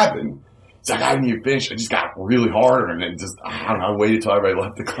 what happened? It's like, I didn't even finish. I just got really harder. And then just, I don't know, I waited till everybody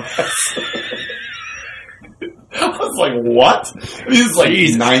left the class. I was like, what? He was like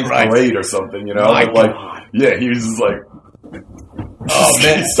Jesus 9th Christ. grade or something, you know? My But like, God. yeah, he was just like, Oh,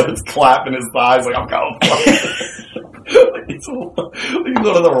 man. He starts clapping his thighs like, I'm going for it. He's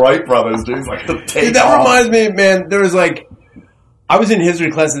one of the Wright brothers, dude. He's like, take Dude, that off. reminds me, man, there was like, I was in history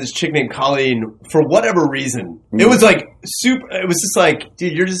class with this chick named Colleen for whatever reason. It was like it was just like,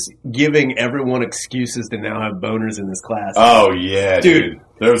 dude, you're just giving everyone excuses to now have boners in this class. Oh, yeah, Dude. dude.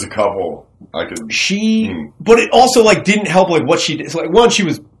 There was a couple. I could. But it also like didn't help like what she did. So, like, one, she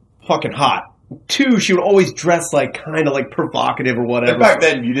was fucking hot. 2, she would always dress like kind of like provocative or whatever. And back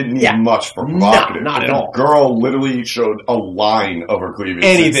then, you didn't need much for provocative. Not at The all. girl literally showed a line of her cleavage.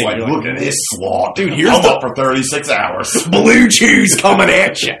 Anything. It's like, You're look like, at this slot. dude, here's I'm the- up for 36 hours. Blue chews coming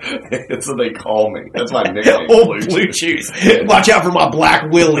at you. That's what they call me. That's my nickname. Old blue chews. Watch out for my black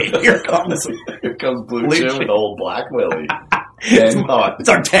Willie. Here comes. Here comes Blue Blue Chew Chew. with old Black Willie. And It's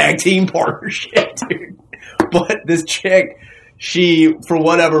our tag team partnership, dude. But this chick, she, for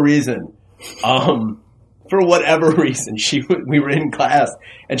whatever reason, we were in class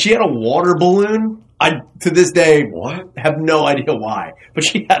and she had a water balloon. I, to this day, have no idea why, but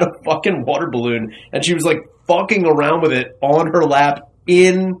she had a fucking water balloon and she was like fucking around with it on her lap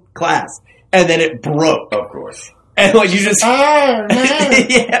in class. And then it broke. of course. And like you just, oh, man.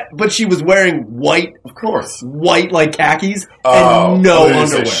 yeah, but she was wearing white, Of course. white like khakis Oh, and no I thought you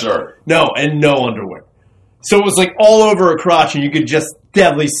said underwear. shirt. No, and no underwear. So it was like all over her crotch, and you could just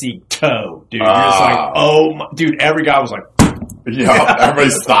definitely see toe, dude. You're just like, oh my, dude. Every guy was like, Yeah,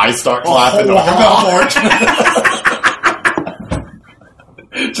 everybody's thighs start clapping. They're like, I'm not March.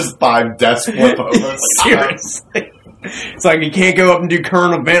 Just 5 death flip overs. seriously. It's like you can't go up and do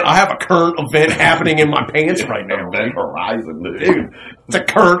current event. I have a current event happening in my pants right now, Event Horizon, dude. It's a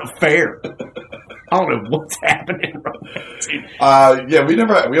current affair. I don't know what's happening right now, dude. Yeah,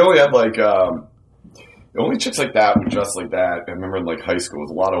 we only had like, the only chicks like that were dressed like that. I remember in like high school, it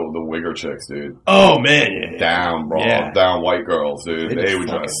was a lot of the wigger chicks, dude. Oh man, yeah. Down, bro. Yeah. Down white girls, dude. They They just would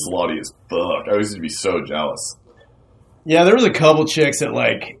dress slutty as fuck. I used to be so jealous. Yeah, there was a couple chicks that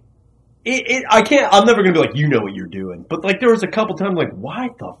like I'm never gonna be like, you know what you're doing. But like there was a couple times like, why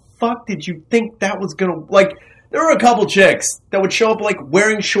the fuck did you think that was gonna like there were a couple chicks that would show up like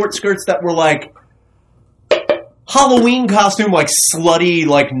wearing short skirts that were like Halloween costume, like slutty,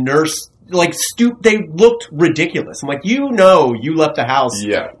 like nurse, like they looked ridiculous. I'm like, you know you left the house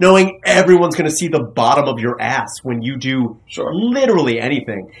Yeah. knowing everyone's gonna see the bottom of your ass when you do Sure. literally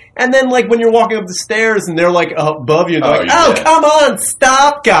anything. And then like when you're walking up the stairs and they're like above you and they're Oh, like, yeah. oh, come on,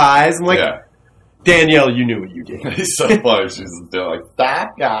 stop, guys. I'm like, Yeah. Danielle, you knew what you did. It's so funny. She's doing like, stop,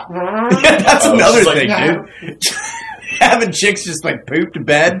 God. That's Oh, another she's like, thing, "No." dude. Having chicks just like poop to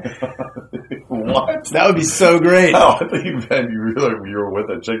bed. What? That would be so great. Oh, I think you were with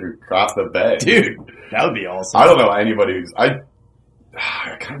a chick who crossed the bed. Dude, that would be awesome. I don't know anybody who's... I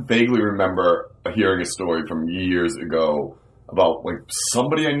kind of vaguely remember hearing a story from years ago about like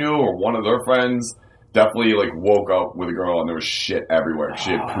somebody I knew or one of their friends definitely like woke up with a girl and there was shit everywhere.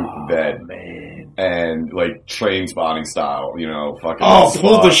 She had pooped in bed. Man. And like Train Spotting style, you know, fucking... Oh,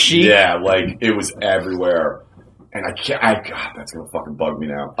 pull the sheet? Yeah, like it was everywhere. And I can't... God, that's going to fucking bug me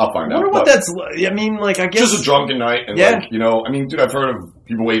now. I'll find I out. wonder what But that's like. I mean, like, I guess. just a drunken night and Yeah. like, you know, I mean, dude, I've heard of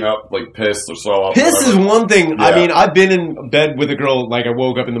people waking up like pissed or so up. Piss is one thing. I Yeah. mean, I've been in bed with a girl, like, I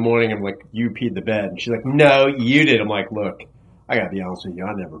woke up in the morning and I'm like, you peed the bed. And she's like, no, you did. I'm like, look, I gotta be honest with you,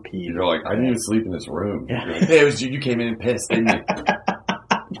 I never peed. You're like, I didn't even sleep in this room. Yeah. You're like, hey, it was you came in and pissed, didn't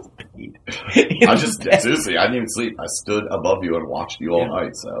you? I just, seriously, I didn't even sleep. I stood above you and watched you all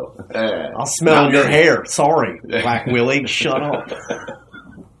night, so. I'll smell Not your me. hair. Sorry, Black Willie. Shut up.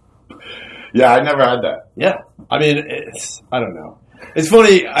 Yeah, I never had that. Yeah. I mean, I don't know. It's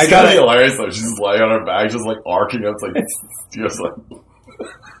funny. I It's got kind of hilarious though. She's just laying on her back, just like arcing up, it's like, just like.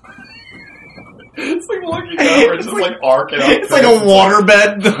 It's like looking over, it's just like arcing up. It's like a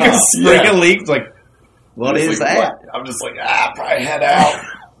waterbed, like a spring Yeah. of leaks. Like, what It's is like, that? what? I'm just like, probably head out.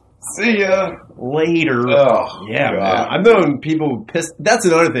 See ya. Later. Oh, Yeah, God. man. I've known people who pissed. That's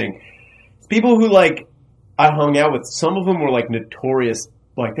another thing. People who, like, I hung out with, some of them were, like, notorious.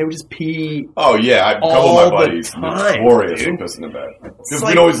 Like, they would just pee. Oh, yeah. A couple All of the my buddies time, notorious dude. for pissing in bed. Because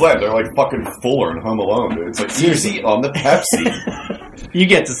like- we'd always let. They're like fucking Fuller and Home Alone, dude. It's like, easy on the Pepsi. You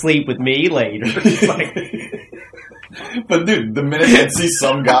get to sleep with me later. It's like, But dude, the minute I see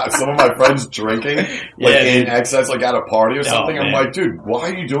some of my friends drinking, like Yeah, in dude. excess, like at a party or something, I'm man. like, dude, why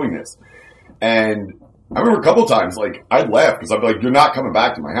are you doing this? And I remember a couple times, like, I'd laugh because I'd be like, you're not coming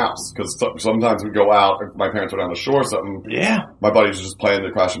back to my house. Because sometimes we'd go out, if my parents were down the shore or something, yeah. my buddies were just planning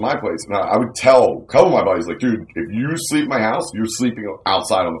to crash at my place. And I would tell a couple of my buddies, like, dude, if you sleep in my house, you're sleeping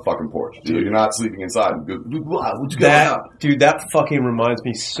outside on the fucking porch. Dude, you're not sleeping inside. And go, what's going on? Dude, that fucking reminds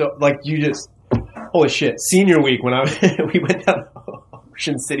me so, like, you just, holy shit. Senior week when we went down to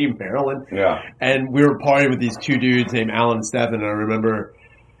Ocean City, Maryland. Yeah. And we were partying with these two dudes named Alan and Stephen. And I remember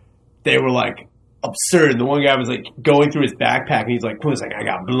they were like absurd. And the one guy was like going through his backpack and he's like, I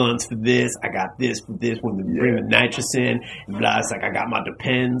got blunts for this. I got this for this when they bring the nitrous in. And blah, it's like, I got my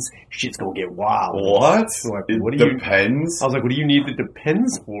Depends. Shit's going to get wild. What? Like, It what do you- depends. I was like, what do you need the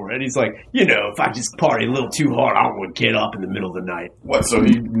Depends for? And he's like, you know, if I just party a little too hard, I don't want to get up in the middle of the night. What? So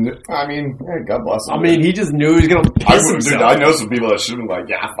I mean, hey, God bless him. I mean, he just knew he was going to I, piss dude, himself. I know some people that shouldn't like,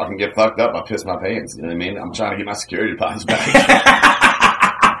 I fucking get fucked up. I piss my pants. You know what I mean? I'm trying to get my security deposits back.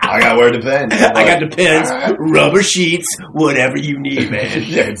 I got where it depends. I got Depends, all right. rubber sheets, whatever you need, man.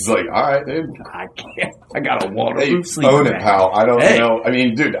 Yeah, it's like, all right, dude. I can't. I got a Hey, waterproof sleeping own it, bag. pal. I don't Hey. know. I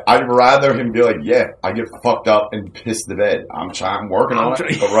mean, dude, I'd rather him be like, yeah, I get fucked up and piss the bed. I'm working on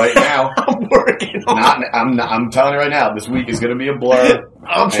it. But right now, I'm working on. I'm telling you right now, this week is going to be a blur.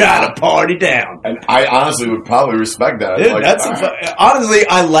 I'm trying to party down. And I honestly would probably respect that. Dude, like, that's right. honestly,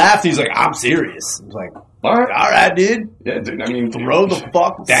 I laughed. He's like, I'm serious. I was like, all right, dude. Yeah, dude. I mean, throw the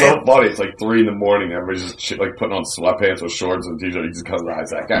fuck down. So funny. It's like 3 a.m. Everybody's just like putting on sweatpants with shorts and t-shirt. He just comes out.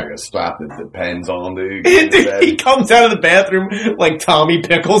 He's like, I got a strap that depends on, dude. Dude, he comes out of the bathroom like Tommy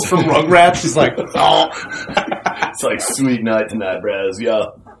Pickles from Rugrats. He's like, oh. It's like, sweet night tonight, bros.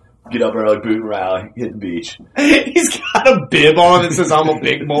 Yo, get up early, boot and rally, hit the beach. He's got a bib on that says I'm a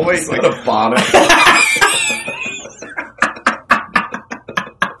big boy. He's like a bonnet.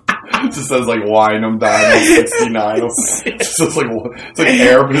 It just says like wine them down 69. It's just like it's like his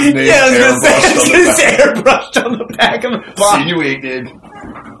name airbrushed on the back of the box. Senior week, dude.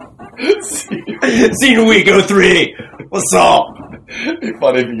 Senior week 03. What's up? It'd be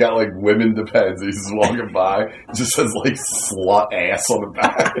funny if you got like women depends. He's just walking by. It just says like slut ass on the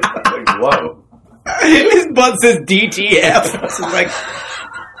back. Like, whoa. His butt says DTF. It's like,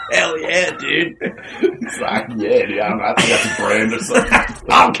 hell yeah, dude. It's like, yeah, dude. I think that's a brand or something.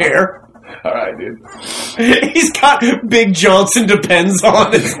 I don't care. All right, dude. He's got Big Johnson Depends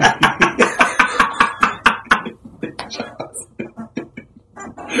on his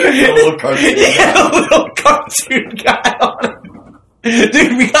A little cartoon guy. A little cartoon guy on it.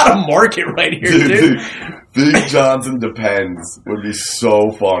 Dude, we got a market right here, dude. Big Johnson Depends would be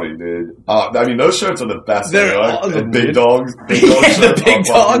so funny, dude. I mean, those shirts are the best. They're awesome, Big Dogs. Big Dogs the Big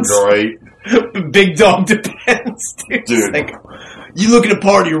Dogs. Great. Big Dog Depends, dude. Dude. Like, you looking to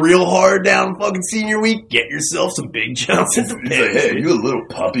party real hard down fucking senior week? Get yourself some Big Johnson Depends. He's like, hey, you a little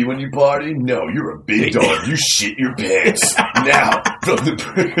puppy when you party? No, you're a big dog. You shit your pants. Now, from the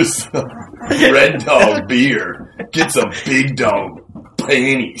British Red Dog beer, get some Big Dog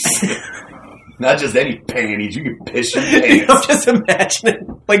panties. Not just any panties, you can piss your pants. Dude, I'm just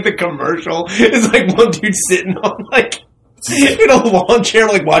imagining, like, the commercial is like one dude sitting on, like, in a lawn chair,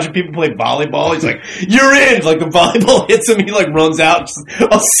 like, watching people play volleyball. He's like, you're in! Like, the volleyball hits him, he, like, runs out, just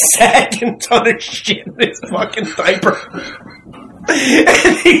a sack and ton of shit in his fucking diaper.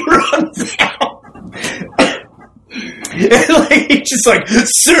 And he runs out. And, like, he's just like,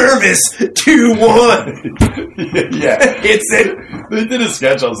 service 2-1. Yeah. It's it. They did a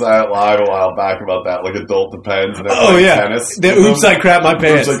sketch on Saturday Night Live a while back about that, like adult depends and tennis. The oops, I crap my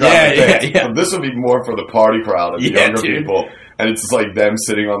pants. Yeah. But this would be more for the party crowd and the younger people. And it's just like them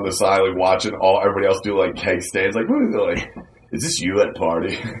sitting on the side, like watching everybody else do like keg stands. Like, what are they like? Is this you at a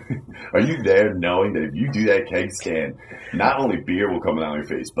party? Are you there knowing that if you do that keg stand, not only beer will come down your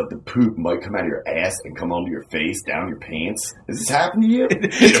face, but the poop might come out of your ass and come onto your face, down your pants? Does this happen to you?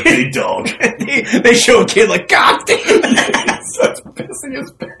 You're a big dog. They show a kid like, God damn it! He starts pissing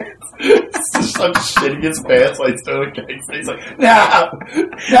his pants. He starts shitting his pants like he's doing a keg stand. He's like,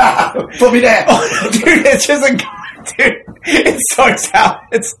 no, put me down. Oh, dude, it's just a dude. It starts out,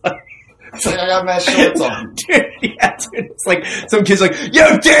 it's like, I got my shorts on. Dude, it's like some kid's like,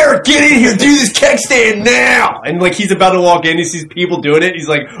 yo, Derek, get in here, do this keg stand now. And like he's about to walk in, he sees people doing it, he's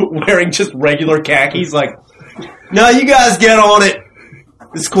like wearing just regular khakis, like, no, you guys get on it.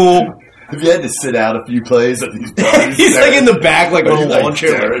 It's cool. Have you had to sit out a few plays at these parties? He's like in the back, like on a lawn like,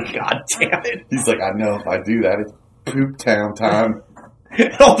 chair. Like, God damn it. He's like, I know if I do that, it's poop town time.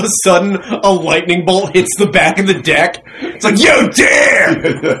 And all of a sudden, a lightning bolt hits the back of the deck. It's like, yo, dare!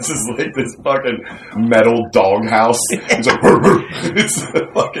 This is like this fucking metal doghouse. It's like, it's a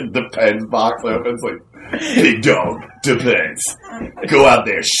fucking Depends box opens. Like, big dog, Depends. Go out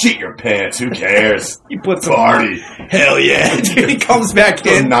there, shit your pants, who cares? He puts party. Hell yeah. Dude, he comes back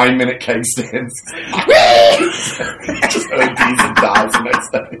in. 9-minute keg stands. Just ODs and dies the next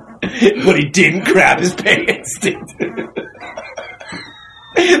day. But he didn't crap his pants, dude.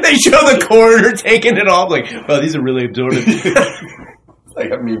 They show the coroner taking it off, like, oh, these are really adorable. Like,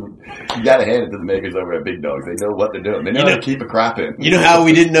 I mean, you gotta hand it to the makers over at Big Dogs. They know what they're doing. They know how to keep a crap in. You know how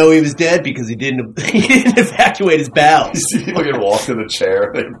we didn't know he was dead? Because he didn't evacuate his bowels. You see people get walked in the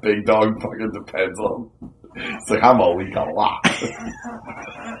chair, like, Big Dog fucking Depends on. It's like, I'm gonna leak a lot.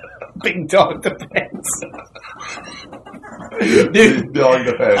 Big Dog Depends. Dude, Big Dog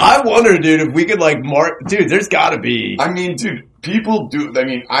Depends. I wonder, dude, if we could, like, dude, there's gotta be. I mean, dude, people do. I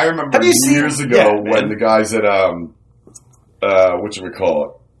mean, I remember years ago when the guys at,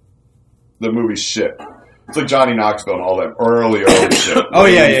 whatchamacallit, the movie Shit. It's like Johnny Knoxville and all that early shit. Oh,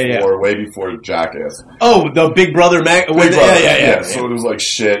 yeah. Way before Jackass. Oh, the Big Brother Big Brother. Yeah. So it was like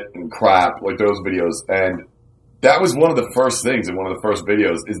shit and crap, like those videos. And that was one of the first things in one of the first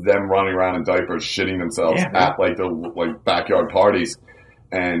videos is them running around in diapers, shitting themselves at like the backyard parties.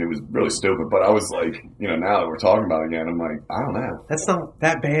 And it was really stupid. But I was like, now that we're talking about it again, I'm like, I don't know. That's not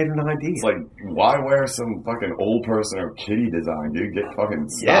that bad an idea. It's like, why wear some fucking old person or kitty design, dude? Get fucking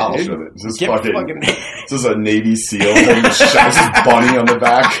stylish with it. Just just a Navy SEAL holding the just bunny on the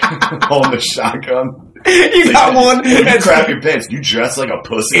back, holding the shotgun. You got one. You crap your pants. You dress like a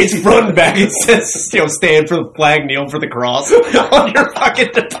pussy. It's front and back. It says, stand for the flag, kneel for the cross on your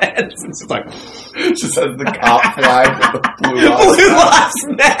fucking defense. It's just like, it just has the cop flag with the blue lives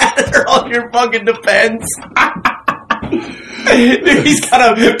matter on your fucking defense. Dude, he's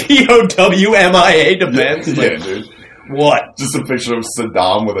got a POW-MIA defense. Yeah, like, dude. What? Just a picture of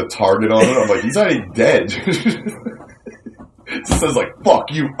Saddam with a target on it. I'm like, he's already dead. It says like, fuck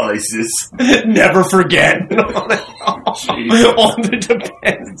you, ISIS. Never forget. On the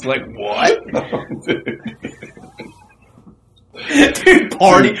defense. It's like, what? Dude,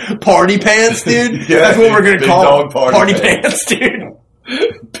 party pants, dude. Yeah, that's what we're gonna call party pants, dude.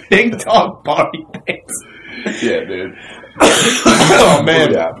 Big dog party pants. Yeah, dude. Oh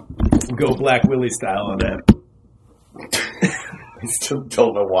man, yeah. Go Black Willie style on that. I still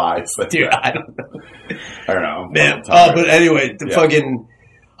don't know why. So dude, I don't know. I don't know. Man, but anyway, the fucking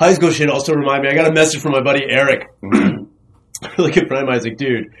high school shit also reminded me. I got a message from my buddy Eric. A really good friend of mine. He's like,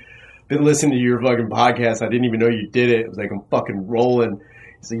 dude, been listening to your fucking podcast. I didn't even know you did it. It was like, I'm fucking rolling.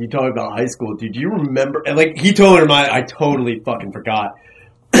 He's like, you talking about high school. Dude, do you remember? And like, he totally reminded, I totally fucking forgot.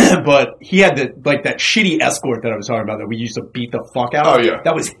 But he had that shitty Escort that I was talking about that we used to beat the fuck out of. Oh, yeah.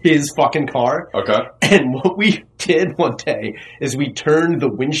 That was his fucking car. Okay. And what we did one day is we turned the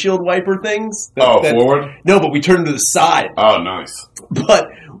windshield wiper things. Forward? No, but we turned to the side. Oh, nice. But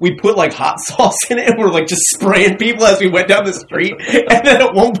we put like hot sauce in it and we're like just spraying people as we went down the street. And then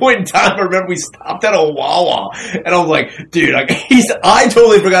at one point in time, I remember we stopped at a Wawa and I was like, dude, I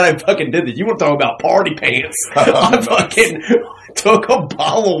totally forgot I fucking did this. You want to talk about party pants. I fucking took a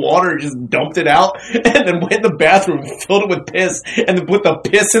bottle of water and just dumped it out and then went in the bathroom, filled it with piss, and then put the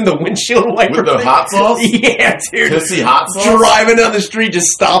piss in the windshield wiper. With the hot sauce? Yeah, dude. Pissy hot sauce? Driving down the street, just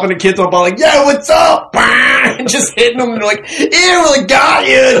stopping the kids on by like, yeah, what's up? And just hitting them and they're like, yeah, really got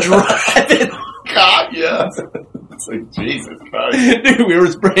you. Driving. Got you. It's like, Jesus Christ. Dude, we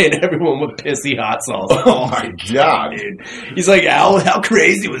were spraying everyone with pissy hot sauce. Oh my God. Dude. He's like, Al, how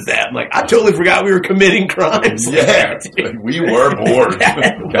crazy was that? I'm like, I totally forgot we were committing crimes. Yeah, like, we were bored.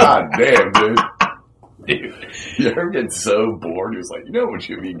 God damn, dude. You ever get so bored? He was like, you know what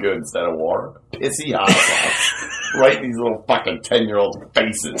should be good instead of water? Pissy hot sauce. Right in these little fucking 10-year-olds'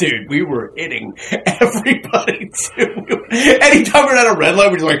 faces. Dude, we were hitting everybody, too. Anytime we're at a red light,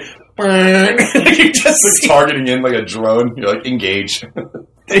 we're just like, you just like targeting in like a drone. You're like, engage.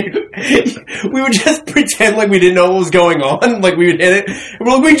 Dude, we would just pretend like we didn't know what was going on. Like we would hit it. And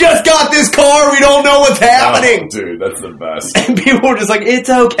we're like, we just got this car. We don't know what's happening. Oh, dude, that's the best. And people were just like, it's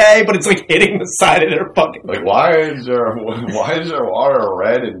okay. But it's like hitting the side of their fucking like, why is your water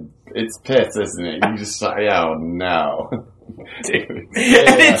red and it's piss, isn't it? You just oh no. Dude. And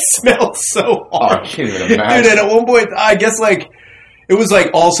it smelled so hard. Oh, I can't even imagine. Dude, and at one point, I guess like it was like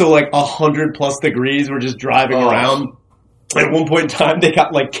also like 100+ degrees. We're just driving around. At one point in time, they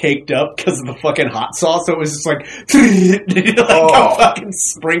got like caked up because of the fucking hot sauce. So it was just like, a fucking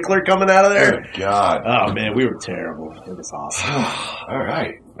sprinkler coming out of there. Oh God! Oh man, we were terrible. It was awesome. All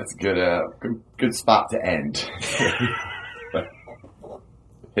right, that's good spot to end.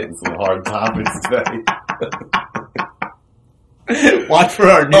 Hitting some hard topics today. Watch for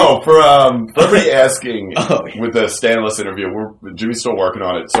our new... for everybody asking with the Stanless interview, Jimmy's still working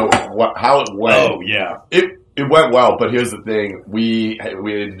on it. So how it went? Oh yeah, it went well. But here's the thing: we had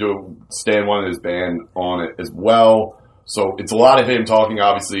to do Stan wanted his band on it as well. So it's a lot of him talking,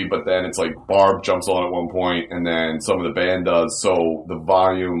 obviously, but then it's like Barb jumps on at one point, and then some of the band does. So the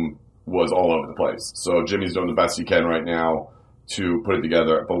volume was all over the place. So Jimmy's doing the best he can right now to put it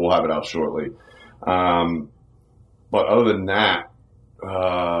together, but we'll have it out shortly. But other than that,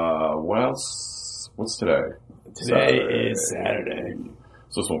 what else? What's today? Today is Saturday.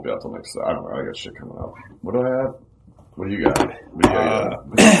 So this won't be out till next. I don't know. I got shit coming up. What do I have? What do you got? What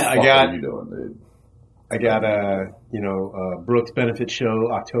are you doing, dude? I got Brooks Benefit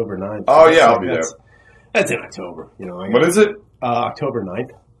Show October 9th. Oh yeah, I'll be there. That's in October. What is it? October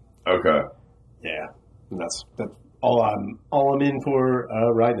 9th. Okay. Yeah, and that's all I'm in for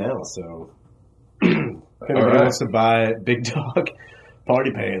right now. So if anybody wants to buy Big Dog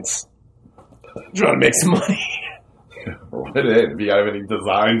party pants, I'm trying to make some money. Run it in. If you got any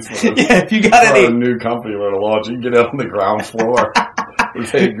designs for if you got any a new company we're gonna launch, you can get it on the ground floor.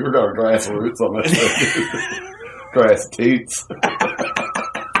 We're going grassroots on this thing. Grass teats.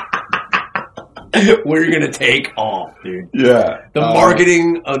 We're going to take off, dude. Yeah. The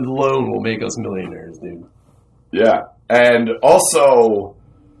marketing alone will make us millionaires, dude. Yeah. And also,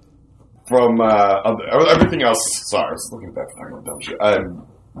 from everything else, sorry, I was looking at that fucking dumb shit.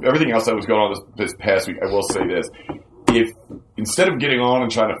 Everything else that was going on this past week, I will say this. If, instead of getting on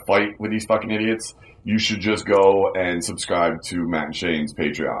and trying to fight with these fucking idiots, you should just go and subscribe to Matt and Shane's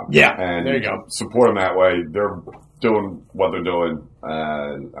Patreon. Yeah, and there you go. Support them that way. They're doing what they're doing,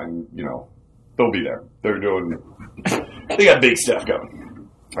 and you know, they'll be there. They got big stuff going.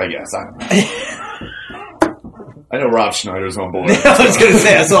 I guess. I know Rob Schneider's on board. I was going to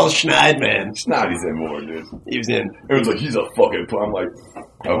say, I saw Schneid, man. Schneider's in board, dude. He was in. Everyone's like, he's a fucking... I'm like,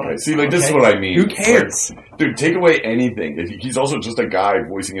 okay. See, like, this is what I mean. Who cares? Like, dude, take away anything. He's also just a guy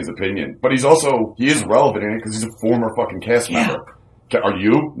voicing his opinion. But he is relevant in it because he's a former fucking cast member. Are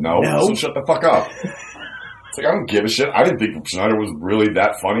you? No. So shut the fuck up. It's like, I don't give a shit. I didn't think Schneider was really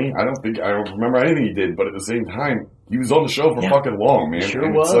that funny. I don't remember anything he did, but at the same time, he was on the show for fucking long, man. Sure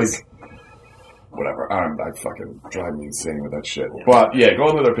and was. It's like, whatever. I fucking drive me insane with that shit. But yeah, go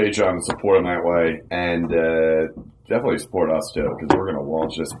into their Patreon and support them that way. And definitely support us too, because we're going to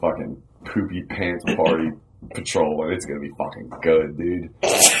launch this fucking poopy pants party patrol, and it's going to be fucking good, dude.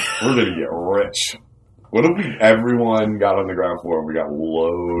 We're going to get rich. What if everyone got on the ground floor and we got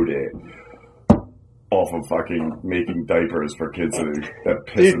loaded off of fucking making diapers for kids that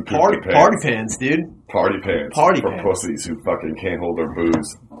piss and poop their pants? Party pants, dude. Party pants. Party for pants. Pussies who fucking can't hold their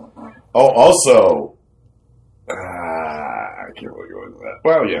booze. Oh, also, I can't really go into that.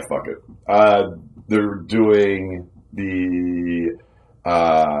 Well, yeah, fuck it. They're doing the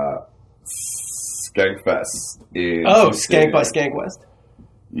Skankfest in... Oh, Skank by Skank West?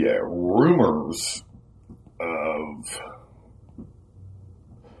 Yeah, rumors of...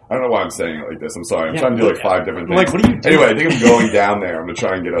 I don't know why I'm saying it like this. I'm sorry. I'm trying to do like 5 different things. Like, what are you doing? Anyway, I think I'm going down there. I'm going to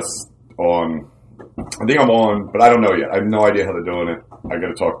try and get us on... I think I'm on, but I don't know yet. I have no idea how they're doing it. I got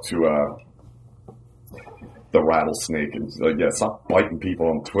to talk to the rattlesnake and like, yeah, stop biting people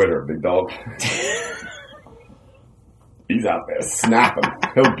on Twitter, big dog. He's out there snapping.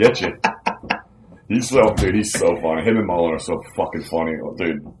 He'll get you. He's so funny. Him and Mullen are so fucking funny,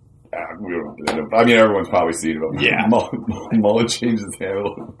 dude. I mean, everyone's probably seen it. But yeah. Mullen changed his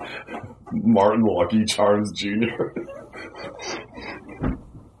handle. Martin Lucky Charms Jr.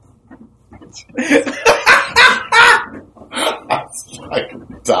 I was fucking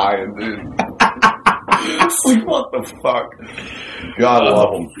dying, dude. It's like, what the fuck? God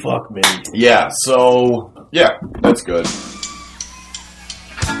love him. Fuck me. Yeah, so, yeah, that's good.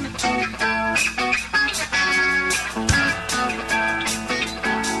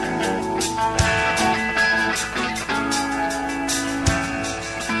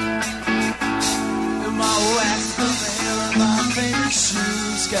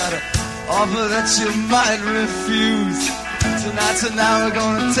 Offer that you might refuse. Tonight we're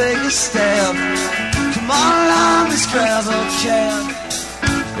gonna take a stand. Come on along, this gravel can.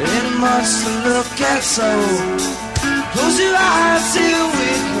 Ain't much to look at, so close your eyes till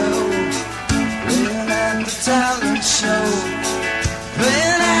we go. Playing at the talent show.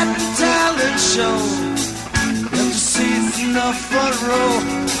 Playing at the talent show. Empty seats in the front row.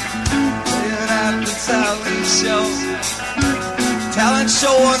 Playing at the talent show. Talent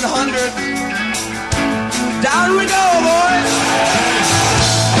Show 100. Down we go, boys!